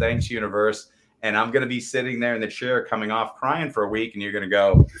placed. Thanks, universe. And I'm going to be sitting there in the chair coming off crying for a week. And you're going to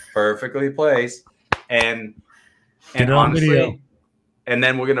go perfectly placed. And honestly, and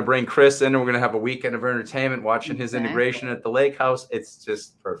then we're going to bring Chris in and we're going to have a weekend of entertainment watching his integration at the lake house. It's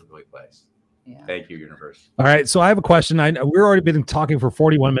just perfectly placed. Yeah. Thank you, universe. All right. So I have a question. We've already been talking for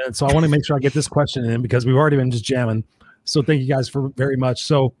 41 minutes. So I want to make sure I get this question in because we've already been just jamming. So thank you guys for very much.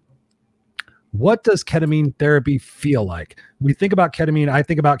 So what does ketamine therapy feel like? We think about ketamine. I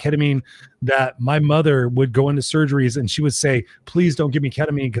think about ketamine that my mother would go into surgeries and she would say, please don't give me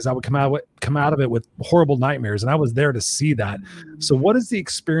ketamine because I would come out of it with horrible nightmares. And I was there to see that. So what is the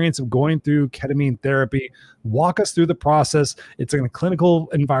experience of going through ketamine therapy? Walk us through the process. It's in a clinical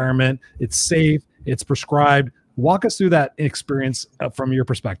environment. It's safe. It's prescribed. Walk us through that experience from your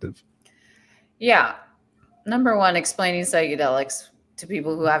perspective. Yeah. Number one, explaining psychedelics to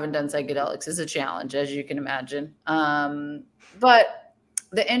people who haven't done psychedelics is a challenge, as you can imagine. But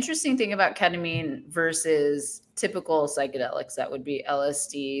the interesting thing about ketamine versus typical psychedelics, that would be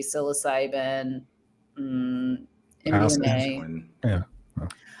LSD, psilocybin, MDMA,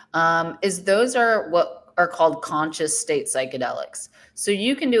 is those are what are called conscious state psychedelics. So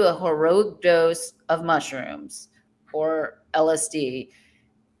you can do a heroic dose of mushrooms or LSD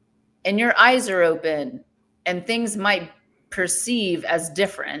and your eyes are open and things might perceive as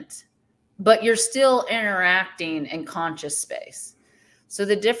different, but you're still interacting in conscious space. So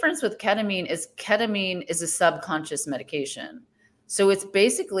the difference with ketamine is a subconscious medication. So it's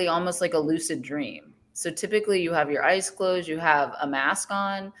basically almost like a lucid dream. So typically you have your eyes closed, you have a mask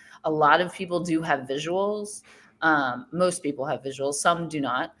on. A lot of people do have visuals. Most people have visuals, some do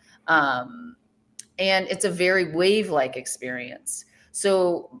not. And it's a very wave-like experience.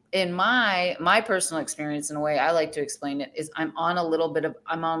 So in my personal experience, in a way I like to explain it, is I'm on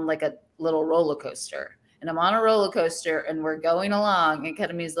like a little roller coaster, and I'm on a roller coaster and we're going along, and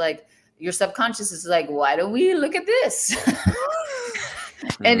ketamine's like, your subconscious is like, why don't we look at this?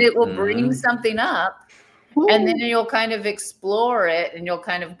 And it will bring something up, and then you'll kind of explore it and you'll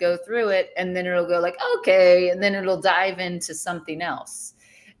kind of go through it, and then it'll go like, okay, and then it'll dive into something else.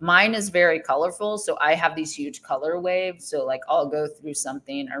 Mine is very colorful. So I have these huge color waves. So like I'll go through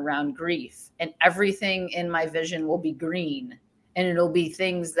something around grief, and everything in my vision will be green. And it'll be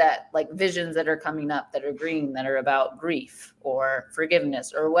things that like visions that are coming up that are green, that are about grief or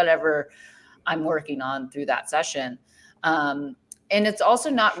forgiveness or whatever I'm working on through that session. And it's also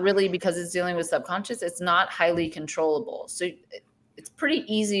not really, because it's dealing with subconscious, it's not highly controllable. So it's pretty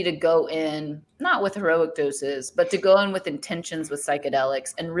easy to go in, not with heroic doses, but to go in with intentions with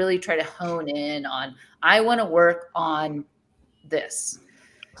psychedelics and really try to hone in on, I want to work on this.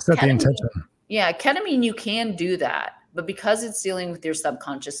 Set the intention. Yeah, ketamine, you can do that. But because it's dealing with your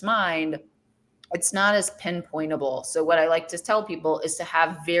subconscious mind, it's not as pinpointable. So what I like to tell people is to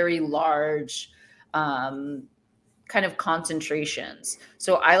have very large kind of concentrations.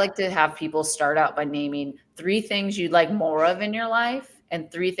 So I like to have people start out by naming 3 things you'd like more of in your life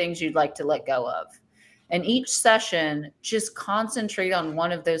and 3 things you'd like to let go of. And each session, just concentrate on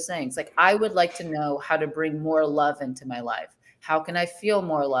one of those things. Like, I would like to know how to bring more love into my life. How can I feel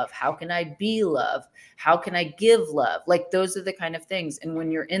more love? How can I be love? How can I give love? Like, those are the kind of things. And when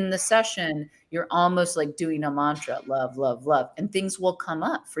you're in the session, you're almost like doing a mantra, love, love, love, and things will come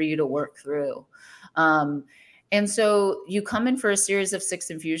up for you to work through. And so you come in for a series of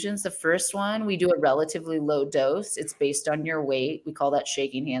 6 infusions. The first one, we do a relatively low dose. It's based on your weight. We call that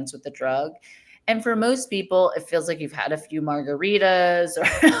shaking hands with the drug. And for most people, it feels like you've had a few margaritas or,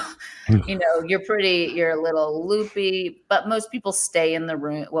 you're a little loopy, but most people stay in the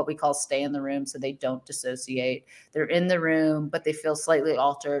room, what we call stay in the room. So they don't dissociate. They're in the room, but they feel slightly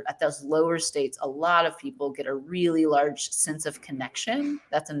altered. At those lower states, a lot of people get a really large sense of connection.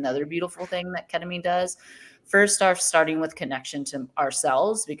 That's another beautiful thing that ketamine does. First off, starting with connection to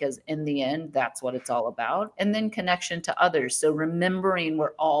ourselves, because in the end, that's what it's all about. And then connection to others. So remembering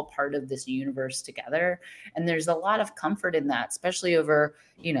we're all part of this universe together. And there's a lot of comfort in that, especially over,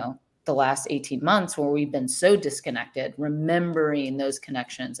 the last 18 months where we've been so disconnected, remembering those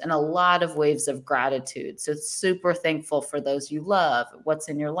connections and a lot of waves of gratitude. So super thankful for those you love, what's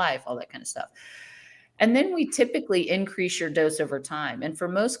in your life, all that kind of stuff. And then we typically increase your dose over time. And for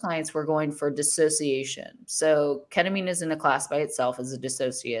most clients, we're going for dissociation. So ketamine is in a class by itself as a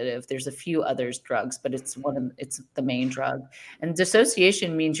dissociative. There's a few others drugs, but it's the main drug. And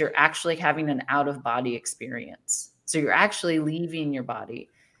dissociation means you're actually having an out-of-body experience. So you're actually leaving your body.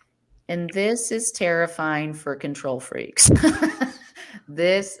 And this is terrifying for control freaks.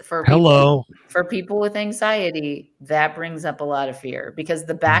 For people with anxiety, that brings up a lot of fear, because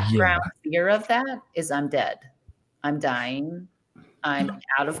the background fear of that is, I'm dead, I'm dying, I'm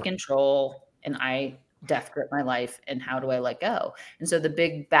out of control, and I death grip my life. And how do I let go? And so the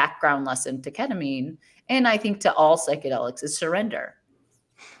big background lesson to ketamine, and I think to all psychedelics, is surrender.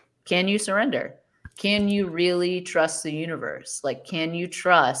 Can you surrender? Can you really trust the universe? Like, can you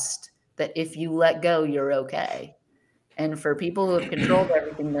trust that if you let go, you're okay? And for people who have controlled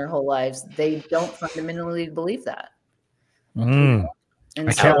everything their whole lives, they don't fundamentally believe that. And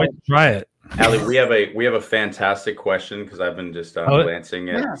I can't wait to try it. Allie, we have a fantastic question, because I've been just glancing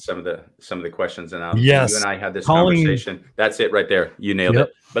at some of the questions, and you and I had this conversation. That's it right there. You nailed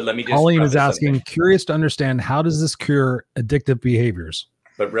it. But let me just. Colleen is asking, curious to understand, how does this cure addictive behaviors?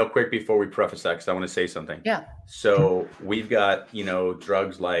 But real quick before we preface that, because I want to say something. Yeah. So we've got,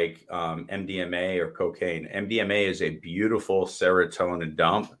 drugs like MDMA or cocaine. MDMA is a beautiful serotonin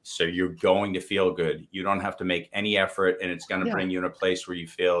dump. So you're going to feel good. You don't have to make any effort, and it's going to bring you in a place where you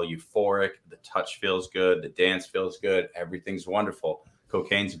feel euphoric. The touch feels good. The dance feels good. Everything's wonderful.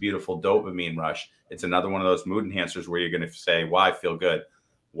 Cocaine's a beautiful dopamine rush. It's another one of those mood enhancers where you're going to say, well, I feel good.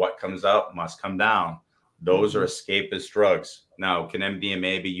 What comes up must come down. Those are escapist drugs. Now, can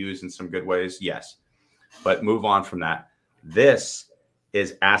MDMA be used in some good ways? Yes. But move on from that. This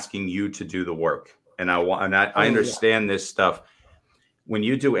is asking you to do the work. And I understand this stuff. When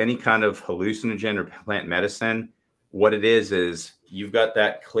you do any kind of hallucinogen or plant medicine, what it is you've got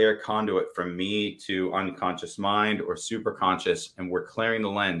that clear conduit from me to unconscious mind or superconscious, and we're clearing the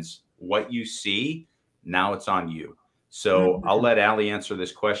lens. What you see, now it's on you. So I'll let Allie answer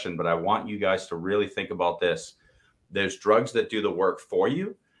this question, but I want you guys to really think about this. There's drugs that do the work for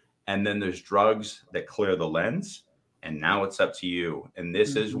you, and then there's drugs that clear the lens, and now it's up to you. And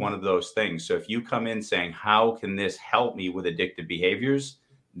this is one of those things. So if you come in saying, how can this help me with addictive behaviors?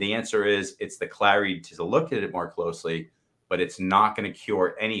 The answer is, it's the clarity to look at it more closely, but it's not going to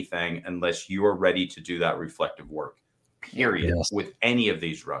cure anything unless you're ready to do that reflective work, period, with any of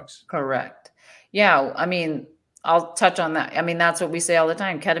these drugs. Correct. Yeah. I mean, I'll touch on that. I mean, that's what we say all the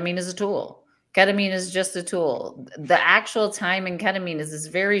time. Ketamine is a tool. Ketamine is just a tool. The actual time in ketamine is this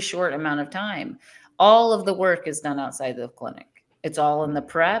very short amount of time. All of the work is done outside the clinic. It's all in the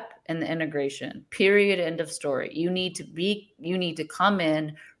prep and the integration. Period. End of story. You need to come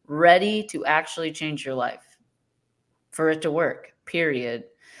in ready to actually change your life for it to work. Period.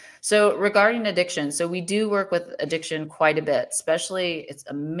 So regarding addiction, so we do work with addiction quite a bit, especially it's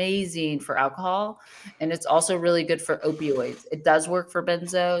amazing for alcohol, and it's also really good for opioids. It does work for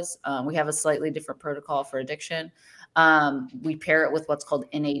benzos. We have a slightly different protocol for addiction. We pair it with what's called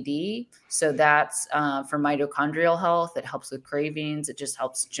NAD. So that's for mitochondrial health. It helps with cravings. It just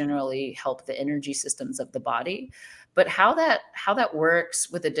helps generally help the energy systems of the body. But how that works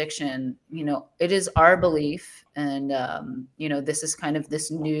with addiction, it is our belief. And, this is kind of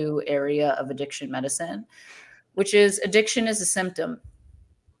this new area of addiction medicine, which is addiction is a symptom.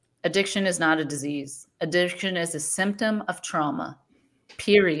 Addiction is not a disease. Addiction is a symptom of trauma,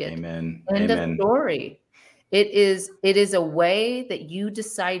 period. Amen. End Amen. of story. It is a way that you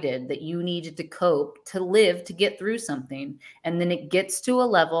decided that you needed to cope, to live, to get through something. And then it gets to a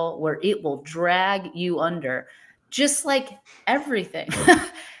level where it will drag you under, just like everything.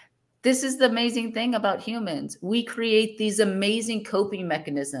 This is the amazing thing about humans. We create these amazing coping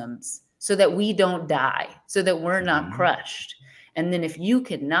mechanisms so that we don't die, so that we're not crushed. And then if you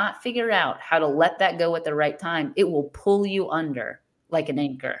cannot figure out how to let that go at the right time, it will pull you under like an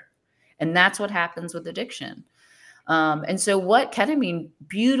anchor. And that's what happens with addiction. And so what ketamine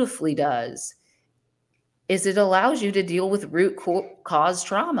beautifully does is it allows you to deal with root cause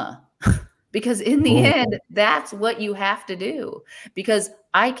trauma. Because in the end, that's what you have to do. Because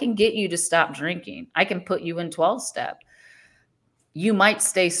I can get you to stop drinking. I can put you in 12-step. You might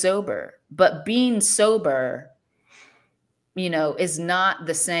stay sober, but being sober, is not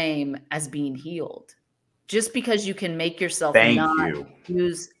the same as being healed. Just because you can make yourself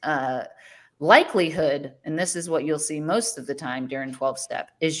use likelihood, and this is what you'll see most of the time during 12-step,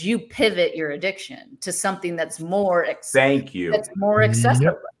 is you pivot your addiction to something that's more accessible.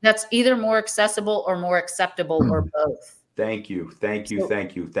 Yep. That's either more accessible or more acceptable or both. Thank you.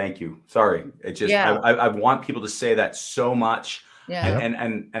 Sorry. It just, I want people to say that so much. Yeah.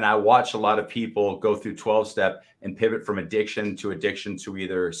 And I watch a lot of people go through 12-step and pivot from addiction to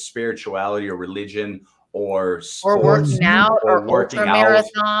either spirituality or religion or working out or working ultra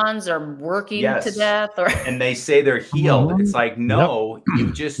marathons or working to death and they say they're healed. It's like, no,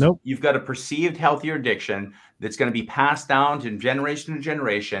 you've got a perceived healthier addiction that's going to be passed down to generation to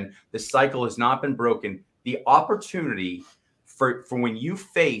generation. The cycle has not been broken. The opportunity for when you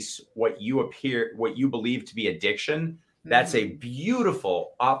face what you believe to be addiction, that's a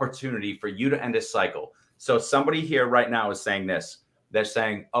beautiful opportunity for you to end a cycle. So somebody here right now is saying this. They're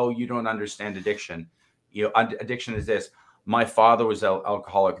saying, oh, you don't understand addiction. Addiction is this. My father was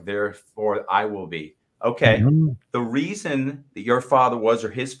alcoholic, therefore I will be. Okay. The reason that your father was or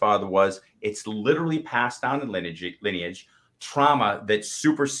his father was, it's literally passed down in lineage. Trauma that's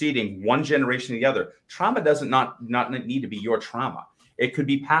superseding one generation to the other. Trauma doesn't not need to be your trauma. It could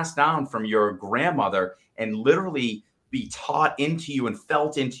be passed down from your grandmother and literally be taught into you and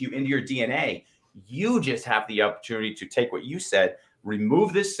felt into your DNA. You just have the opportunity to take what you said,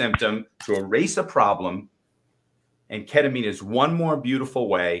 remove this symptom to erase a problem. And ketamine is one more beautiful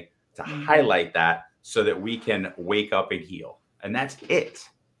way to highlight that so that we can wake up and heal. And that's it.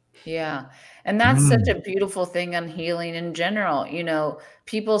 Yeah. And that's such a beautiful thing on healing in general.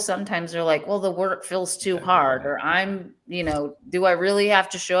 People sometimes are like, well, the work feels too hard, or do I really have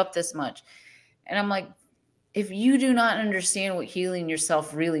to show up this much? And I'm like, if you do not understand what healing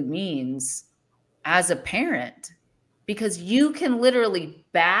yourself really means as a parent, because you can literally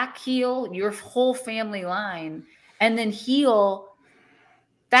back heal your whole family line and then heal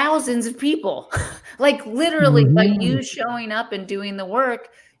thousands of people. Like literally by you showing up and doing the work,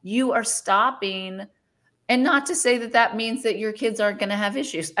 you are stopping. And not to say that means that your kids aren't going to have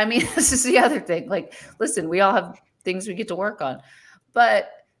issues. I mean, this is the other thing. Like, listen, we all have things we get to work on, but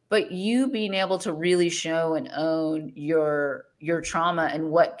you being able to really show and own your trauma and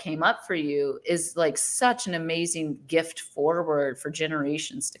what came up for you is like such an amazing gift forward for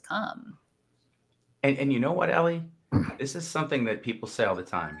generations to come. And you know what, Ellie? This is something that people say all the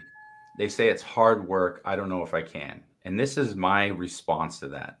time. They say it's hard work. I don't know if I can. And this is my response to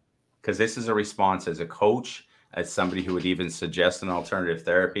that, because this is a response as a coach, as somebody who would even suggest an alternative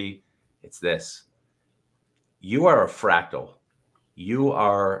therapy. It's this. You are a fractal. You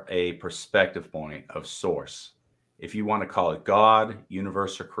are a perspective point of source. If you want to call it God,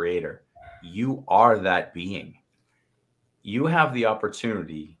 universe, or creator, you are that being. You have the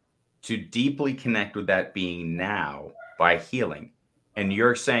opportunity to deeply connect with that being now by healing. And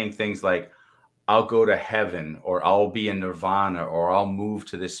you're saying things like, I'll go to heaven, or I'll be in nirvana, or I'll move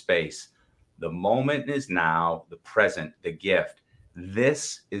to this space. The moment is now, the present, the gift.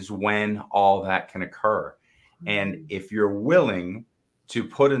 This is when all that can occur. And if you're willing to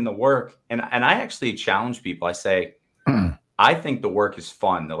put in the work, and I actually challenge people, I say, I think the work is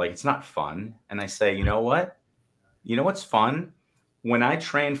fun. They're like, it's not fun. And I say, you know what? You know what's fun? When I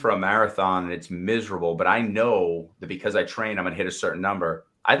train for a marathon and it's miserable, but I know that because I train, I'm going to hit a certain number.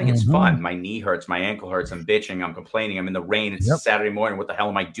 I think it's fun. My knee hurts, my ankle hurts, I'm bitching, I'm complaining, I'm in the rain, it's Saturday morning. What the hell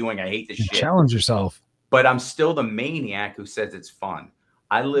am I doing? I hate this shit. Challenge yourself. But I'm still the maniac who says it's fun.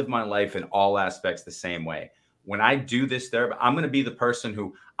 I live my life in all aspects the same way. When I do this therapy, I'm going to be the person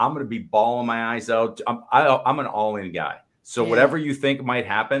who I'm going to be bawling my eyes out. I'm an all-in guy. So whatever you think might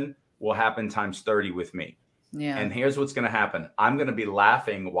happen will happen times 30 with me. Yeah. And here's what's going to happen. I'm going to be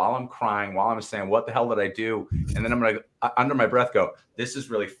laughing while I'm crying, while I'm saying, what the hell did I do? And then I'm going to, under my breath, go, this is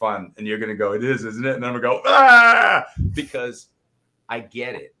really fun. And you're going to go, it is, isn't it? And then I'm going to go, ah, because I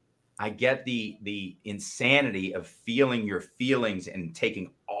get it. I get the insanity of feeling your feelings and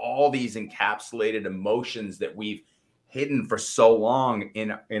taking all these encapsulated emotions that we've hidden for so long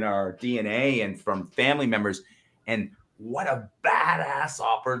in our DNA and from family members. And what a badass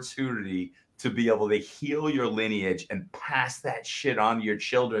opportunity to be able to heal your lineage and pass that shit on to your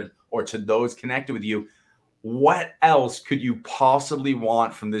children or to those connected with you. What else could you possibly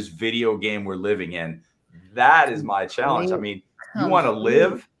want from this video game we're living in? That is my challenge. I mean, you want to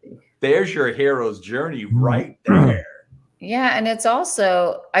live? There's your hero's journey right there. Yeah. And it's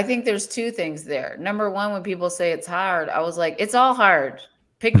also, I think there's two things there. Number one, when people say it's hard, I was like, it's all hard.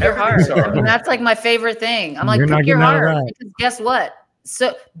 Pick your heart. I mean, that's like my favorite thing. I'm like, pick your heart. Because guess what?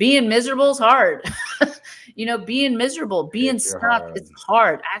 So being miserable is hard. Being miserable, being stuck is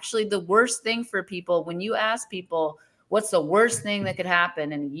hard. Actually, the worst thing for people, when you ask people, what's the worst thing that could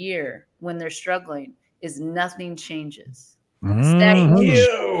happen in a year when they're struggling, is nothing changes.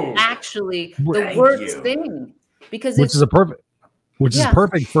 Actually the worst thing, because which is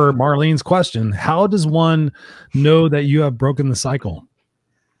perfect for Marlene's question. How does one know that you have broken the cycle?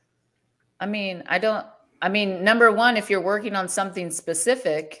 I mean, number one, if you're working on something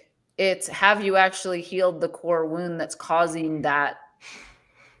specific, it's have you actually healed the core wound that's causing that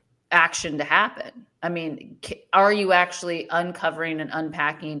action to happen? I mean, are you actually uncovering and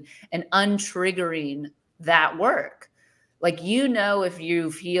unpacking and untriggering that work? Like, if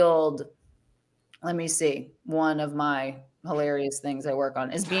you've healed, let me see, one of my hilarious things I work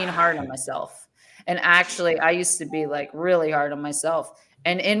on is being hard on myself. And actually, I used to be like really hard on myself.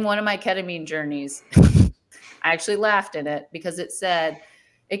 And in one of my ketamine journeys, I actually laughed in it because it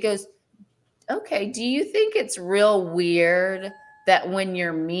goes, okay, do you think it's real weird that when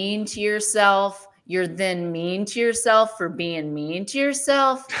you're mean to yourself, you're then mean to yourself for being mean to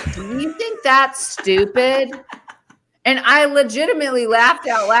yourself? Do you think that's stupid? And I legitimately laughed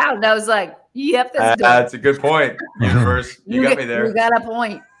out loud. And I was like, yep, that's a good point. Universe, you got me there. You got a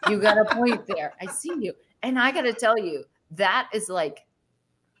point. You got a point there. I see you. And I got to tell you, that is like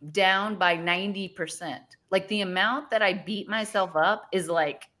down by 90%. Like the amount that I beat myself up is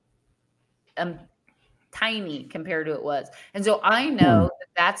like tiny compared to it was. And so I know that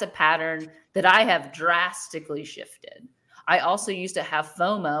that's a pattern that I have drastically shifted. I also used to have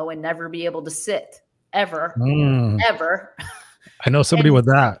FOMO and never be able to sit ever. I know somebody with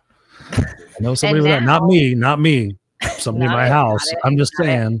that. Not me. Somebody in my house. I'm just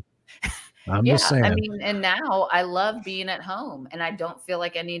saying. I mean, and now I love being at home and I don't feel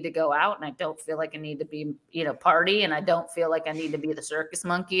like I need to go out and I don't feel like I need to be, party. And I don't feel like I need to be the circus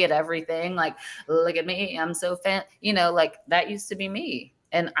monkey at everything. Like, look at me. I'm so fan, like that used to be me.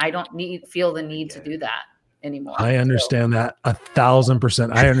 And I don't feel the need to do that anymore. I understand that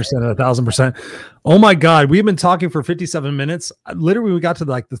 1,000%. I understand that 1,000%. Oh my God. We've been talking for 57 minutes. Literally, we got to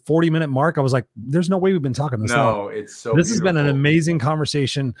like the 40-minute mark. I was like, there's no way we've been talking this long. It's so This has been an amazing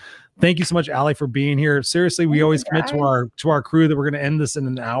conversation. Thank you so much, Allie, for being here. Seriously, we always commit to our crew that we're going to end this in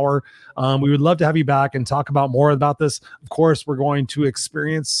an hour. We would love to have you back and talk about more about this. Of course, we're going to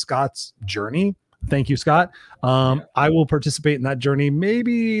experience Scott's journey. Thank you, Scott. I will participate in that journey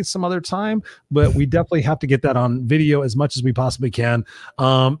maybe some other time, but we definitely have to get that on video as much as we possibly can.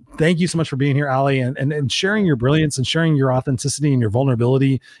 Thank you so much for being here, Allie, and sharing your brilliance and sharing your authenticity and your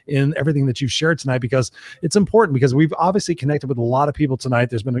vulnerability in everything that you've shared tonight, because it's important, because we've obviously connected with a lot of people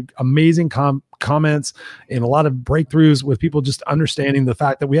tonight. There's been amazing comments and a lot of breakthroughs with people just understanding the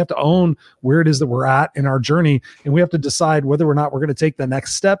fact that we have to own where it is that we're at in our journey, and we have to decide whether or not we're going to take the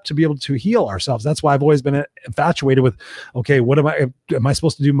next step to be able to heal ourselves. That's why I've always been infatuated with, okay, what am I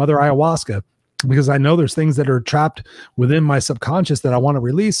supposed to do Mother Ayahuasca? Because I know there's things that are trapped within my subconscious that I want to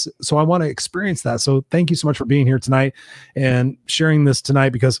release. So I want to experience that. So thank you so much for being here tonight and sharing this tonight,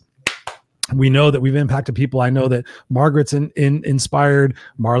 because we know that we've impacted people. I know that Margaret's inspired,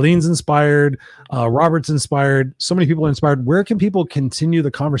 Marlene's inspired, Robert's inspired. So many people are inspired. Where can people continue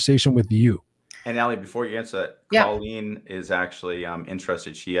the conversation with you? And Allie, before you answer that, yeah. Colleen is actually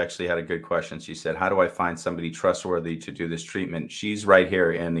interested. She actually had a good question. She said, how do I find somebody trustworthy to do this treatment? She's right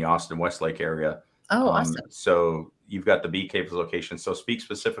here in the Austin Westlake area. Oh, awesome. So you've got the Bee Caves location. So speak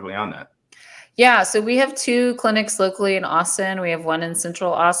specifically on that. Yeah, so we have 2 clinics locally in Austin. We have one in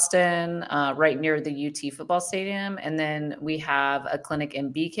Central Austin, right near the UT football stadium. And then we have a clinic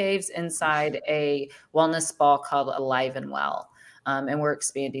in Bee Caves inside a wellness spa called Alive and Well. And we're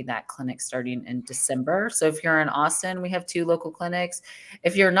expanding that clinic starting in December. So if you're in Austin, we have 2 local clinics.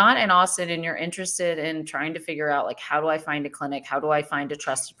 If you're not in Austin and you're interested in trying to figure out, like, how do I find a clinic? How do I find a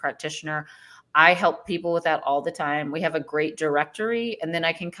trusted practitioner? I help people with that all the time. We have a great directory, and then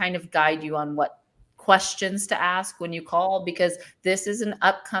I can kind of guide you on what questions to ask when you call, because this is an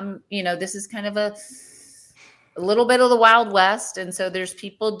this is kind of a little bit of the Wild West. And so there's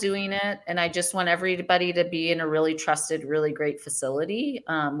people doing it. And I just want everybody to be in a really trusted, really great facility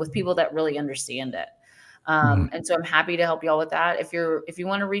with people that really understand it. And so I'm happy to help you all with that. If you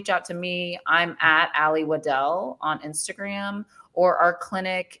want to reach out to me, I'm at Allie Waddell on Instagram, or our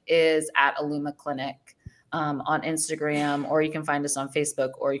clinic is at Illuma Clinic on Instagram, or you can find us on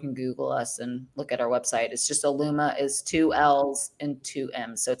Facebook, or you can Google us and look at our website. It's just Illuma is 2 L's and 2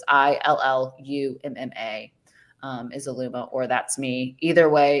 M's. So it's ILLUMMA is Illuma, or that's me. Either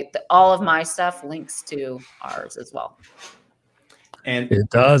way, all of my stuff links to ours as well. And it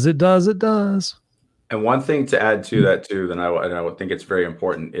does. And one thing to add to that too, then I would think it's very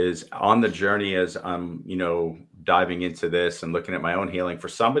important, is on the journey as I'm, diving into this and looking at my own healing, for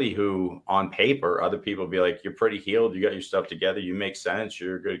somebody who on paper, other people be like, you're pretty healed, you got your stuff together, you make sense,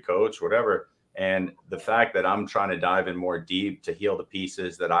 you're a good coach, whatever. And the fact that I'm trying to dive in more deep to heal the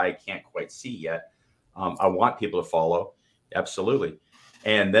pieces that I can't quite see yet, I want people to follow. Absolutely.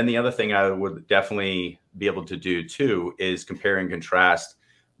 And then the other thing I would definitely be able to do too is compare and contrast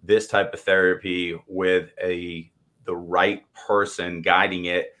this type of therapy with the right person guiding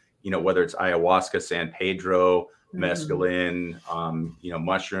it, whether it's ayahuasca, San Pedro, mescaline,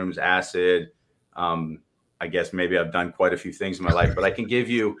 mushrooms, acid. I guess maybe I've done quite a few things in my life, but I can give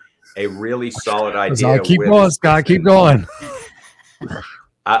you a really solid idea. Keep going, Scott. Keep going.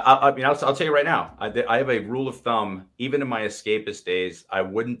 I'll tell you right now, I have a rule of thumb. Even in my escapist days, I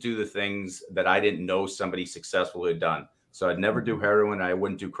wouldn't do the things that I didn't know somebody successful had done. So I'd never do heroin. I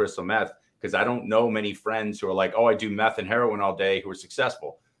wouldn't do crystal meth, because I don't know many friends who are like, oh, I do meth and heroin all day, who are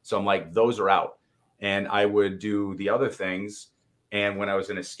successful. So I'm like, those are out. And I would do the other things. And when I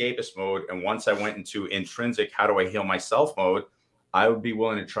was in escapist mode, and once I went into intrinsic, how do I heal myself mode, I would be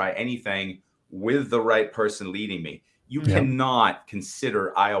willing to try anything with the right person leading me. You cannot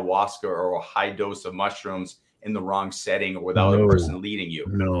consider ayahuasca or a high dose of mushrooms in the wrong setting or without a person leading you.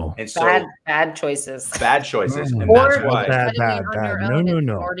 No. And so bad choices. Bad choices. And or that's why bad. No.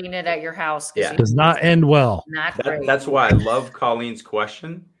 Recording it at your house. Yeah. Does not end well. That's why I love Colleen's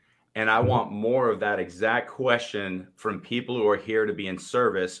question. And I want more of that exact question from people who are here to be in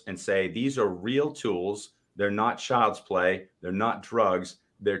service and say, these are real tools. They're not child's play. They're not drugs.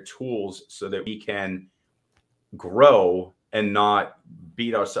 They're tools so that we can grow and not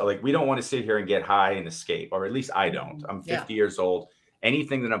beat ourselves. Like, we don't want to sit here and get high and escape, or at least I don't. I'm 50 years old.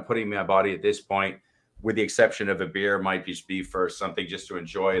 Anything that I'm putting in my body at this point, with the exception of a beer, might just be for something just to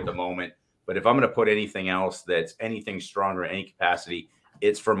enjoy at the moment. But if I'm going to put anything else that's anything stronger in any capacity,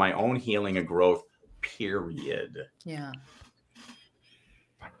 it's for my own healing and growth, period. Yeah.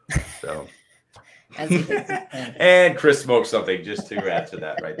 So, and Chris smoked something just to add to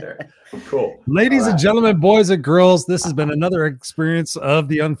that right there. Cool. Ladies and gentlemen, boys and girls, this has been another experience of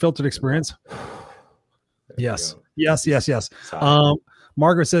the Unfiltered experience. Yes.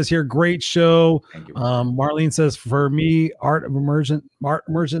 Margaret says here, great show. Thank you. Marlene says, for me, art of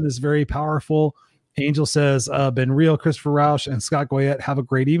immersion is very powerful. Angel says, been real. Christopher Rausch and Scott Goyette, have a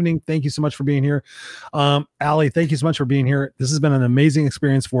great evening. Thank you so much for being here. Allie, thank you so much for being here. This has been an amazing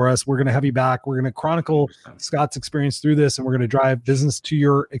experience for us. We're going to have you back. We're going to chronicle Scott's experience through this, and we're going to drive business to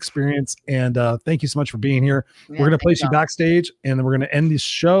your experience. And thank you so much for being here. We're going to place you backstage, and then we're going to end this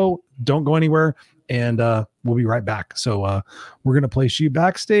show. Don't go anywhere, and we'll be right back. So we're going to place you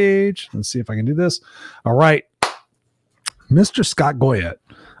backstage. Let's see if I can do this. All right. Mr. Scott Goyette.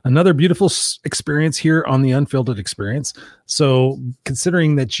 Another beautiful experience here on the Unfiltered experience. So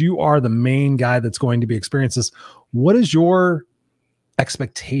considering that you are the main guy that's going to be experiencing this, what is your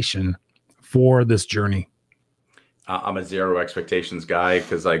expectation for this journey? I'm a zero expectations guy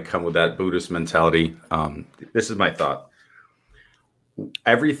because I come with that Buddhist mentality. This is my thought.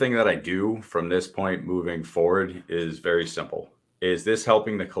 Everything that I do from this point moving forward is very simple. Is this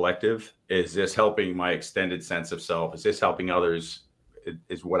helping the collective? Is this helping my extended sense of self? Is this helping others?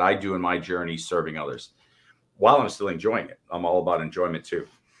 Is what I do in my journey serving others while I'm still enjoying it. I'm all about enjoyment too.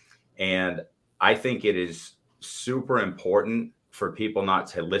 And I think it is super important for people not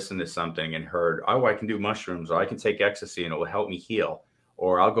to listen to something and heard, oh, I can do mushrooms, or I can take ecstasy and it will help me heal,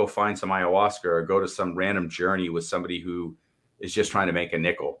 or I'll go find some ayahuasca, or go to some random journey with somebody who is just trying to make a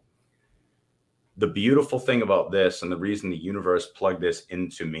nickel. The beautiful thing about this, and the reason the universe plugged this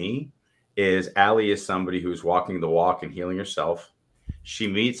into me, is Allie is somebody who's walking the walk and healing herself. She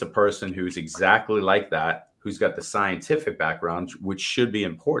meets a person who's exactly like that, who's got the scientific background, which should be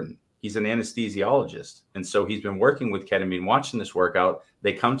important. He's an anesthesiologist. And so he's been working with ketamine, watching this workout.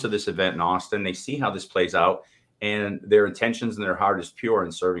 They come to this event in Austin. They see how this plays out, and their intentions and their heart is pure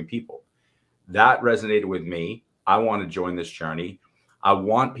in serving people. That resonated with me. I want to join this journey. I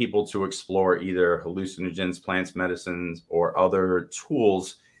want people to explore either hallucinogens, plants, medicines, or other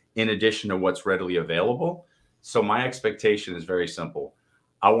tools in addition to what's readily available. So my expectation is very simple.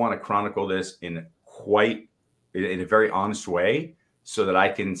 I want to chronicle this in a very honest way, so that I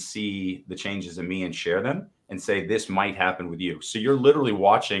can see the changes in me and share them and say, this might happen with you. So you're literally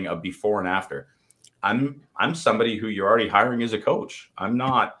watching a before and after. I'm somebody who you're already hiring as a coach. I'm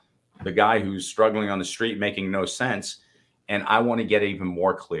not the guy who's struggling on the street making no sense. And I want to get even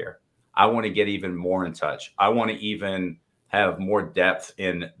more clear. I want to get even more in touch. I want to even have more depth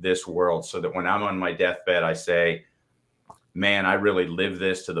in this world, so that when I'm on my deathbed, I say, man, I really lived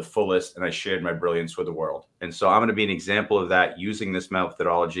this to the fullest, and I shared my brilliance with the world. And so I'm going to be an example of that using this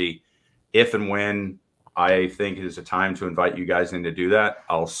methodology. If and when I think it is a time to invite you guys in to do that,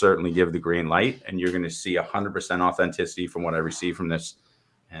 I'll certainly give the green light, and you're going to see 100% authenticity from what I receive from this.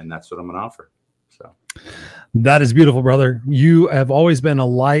 And that's what I'm going to offer. So that is beautiful, brother. You have always been a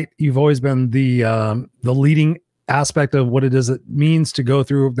light. You've always been the leading aspect of what it is it means to go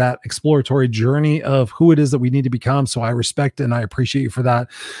through that exploratory journey of who it is that we need to become. So I respect and I appreciate you for that.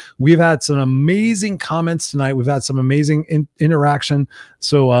 We've had some amazing comments tonight. We've had some amazing interaction.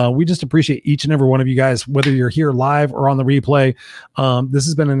 So we just appreciate each and every one of you guys, whether you're here live or on the replay. This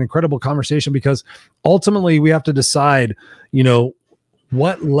has been an incredible conversation, because ultimately we have to decide,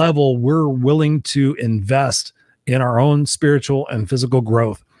 what level we're willing to invest in our own spiritual and physical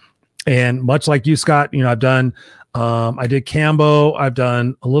growth. And much like you, Scott, I've done, I did Cambo. I've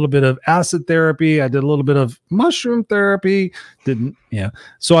done a little bit of acid therapy. I did a little bit of mushroom therapy.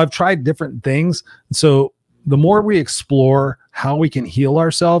 So I've tried different things. So the more we explore how we can heal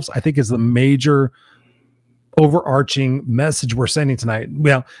ourselves, I think is the major overarching message we're sending tonight.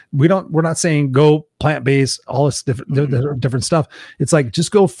 Well, we're not saying go plant-based, all this different stuff. It's like,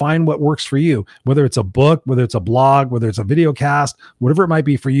 just go find what works for you, whether it's a book, whether it's a blog, whether it's a video cast, whatever it might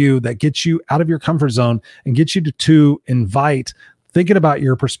be for you, that gets you out of your comfort zone and gets you to invite thinking about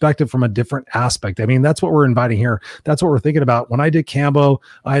your perspective from a different aspect. I mean, that's what we're inviting here. That's what we're thinking about. When I did Cambo,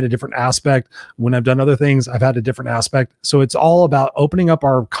 I had a different aspect. When I've done other things, I've had a different aspect. So it's all about opening up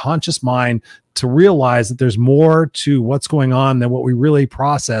our conscious mind to realize that there's more to what's going on than what we really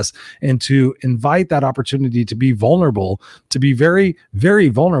process, and to invite that opportunity to be vulnerable, to be very, very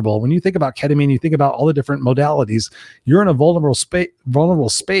vulnerable. When you think about ketamine, you think about all the different modalities, you're in a vulnerable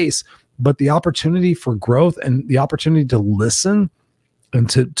space, but the opportunity for growth and the opportunity to listen and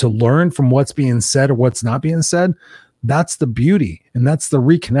to learn from what's being said or what's not being said, that's the beauty. And that's the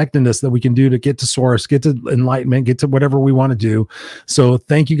reconnectedness that we can do to get to source, get to enlightenment, get to whatever we want to do. So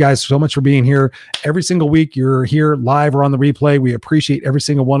thank you guys so much for being here. Every single week you're here live or on the replay. We appreciate every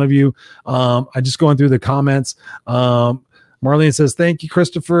single one of you. I just going through the comments. Marlene says, thank you,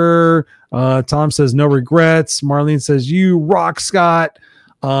 Christopher. Tom says, no regrets. Marlene says, you rock, Scott.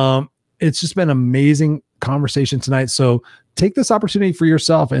 It's just been an amazing conversation tonight. So take this opportunity for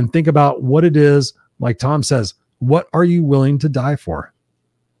yourself and think about what it is. Like Tom says, what are you willing to die for?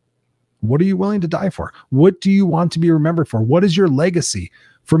 What are you willing to die for? What do you want to be remembered for? What is your legacy?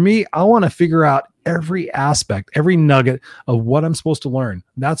 For me, I want to figure out every aspect, every nugget of what I'm supposed to learn.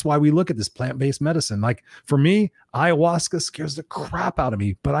 That's why we look at this plant-based medicine. Like for me, ayahuasca scares the crap out of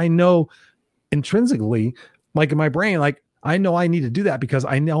me, but I know intrinsically, like in my brain, like I know I need to do that because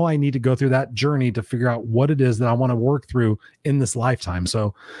I know I need to go through that journey to figure out what it is that I want to work through in this lifetime.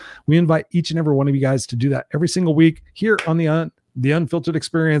 So we invite each and every one of you guys to do that every single week here on the Unfiltered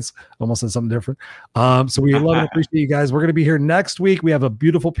Experience. Almost said something different. So we love and appreciate you guys. We're going to be here next week. We have a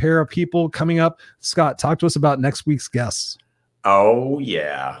beautiful pair of people coming up. Scott, talk to us about next week's guests. Oh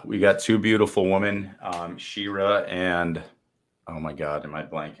yeah. We got two beautiful women, Shira and, oh my God, am I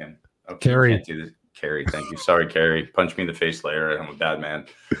blanking? Okay, Carrie. Can't do this. Carrie, thank you. Sorry, Carrie. Punch me in the face later. I'm a bad man.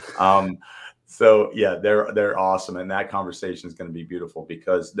 So yeah, they're awesome. And that conversation is going to be beautiful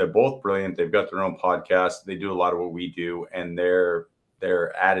because they're both brilliant. They've got their own podcast. They do a lot of what we do, and their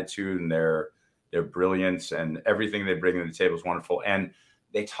attitude and their brilliance and everything they bring to the table is wonderful. And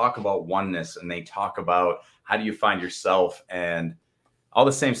they talk about oneness, and they talk about how do you find yourself and all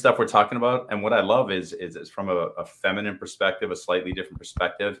the same stuff we're talking about. And what I love is from a feminine perspective, a slightly different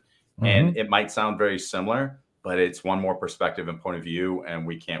perspective. And it might sound very similar, but it's one more perspective and point of view. And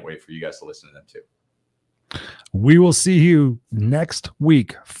we can't wait for you guys to listen to them too. We will see you next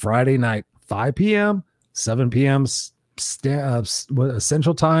week, Friday night, 5 p.m., 7 p.m.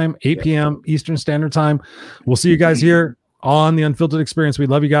 Central Time, 8 p.m. Eastern Standard Time. We'll see you guys here on the Unfiltered Experience. We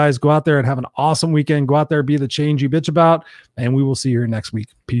love you guys. Go out there and have an awesome weekend. Go out there, be the change you bitch about, and we will see you here next week.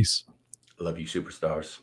 Peace. Love you, superstars.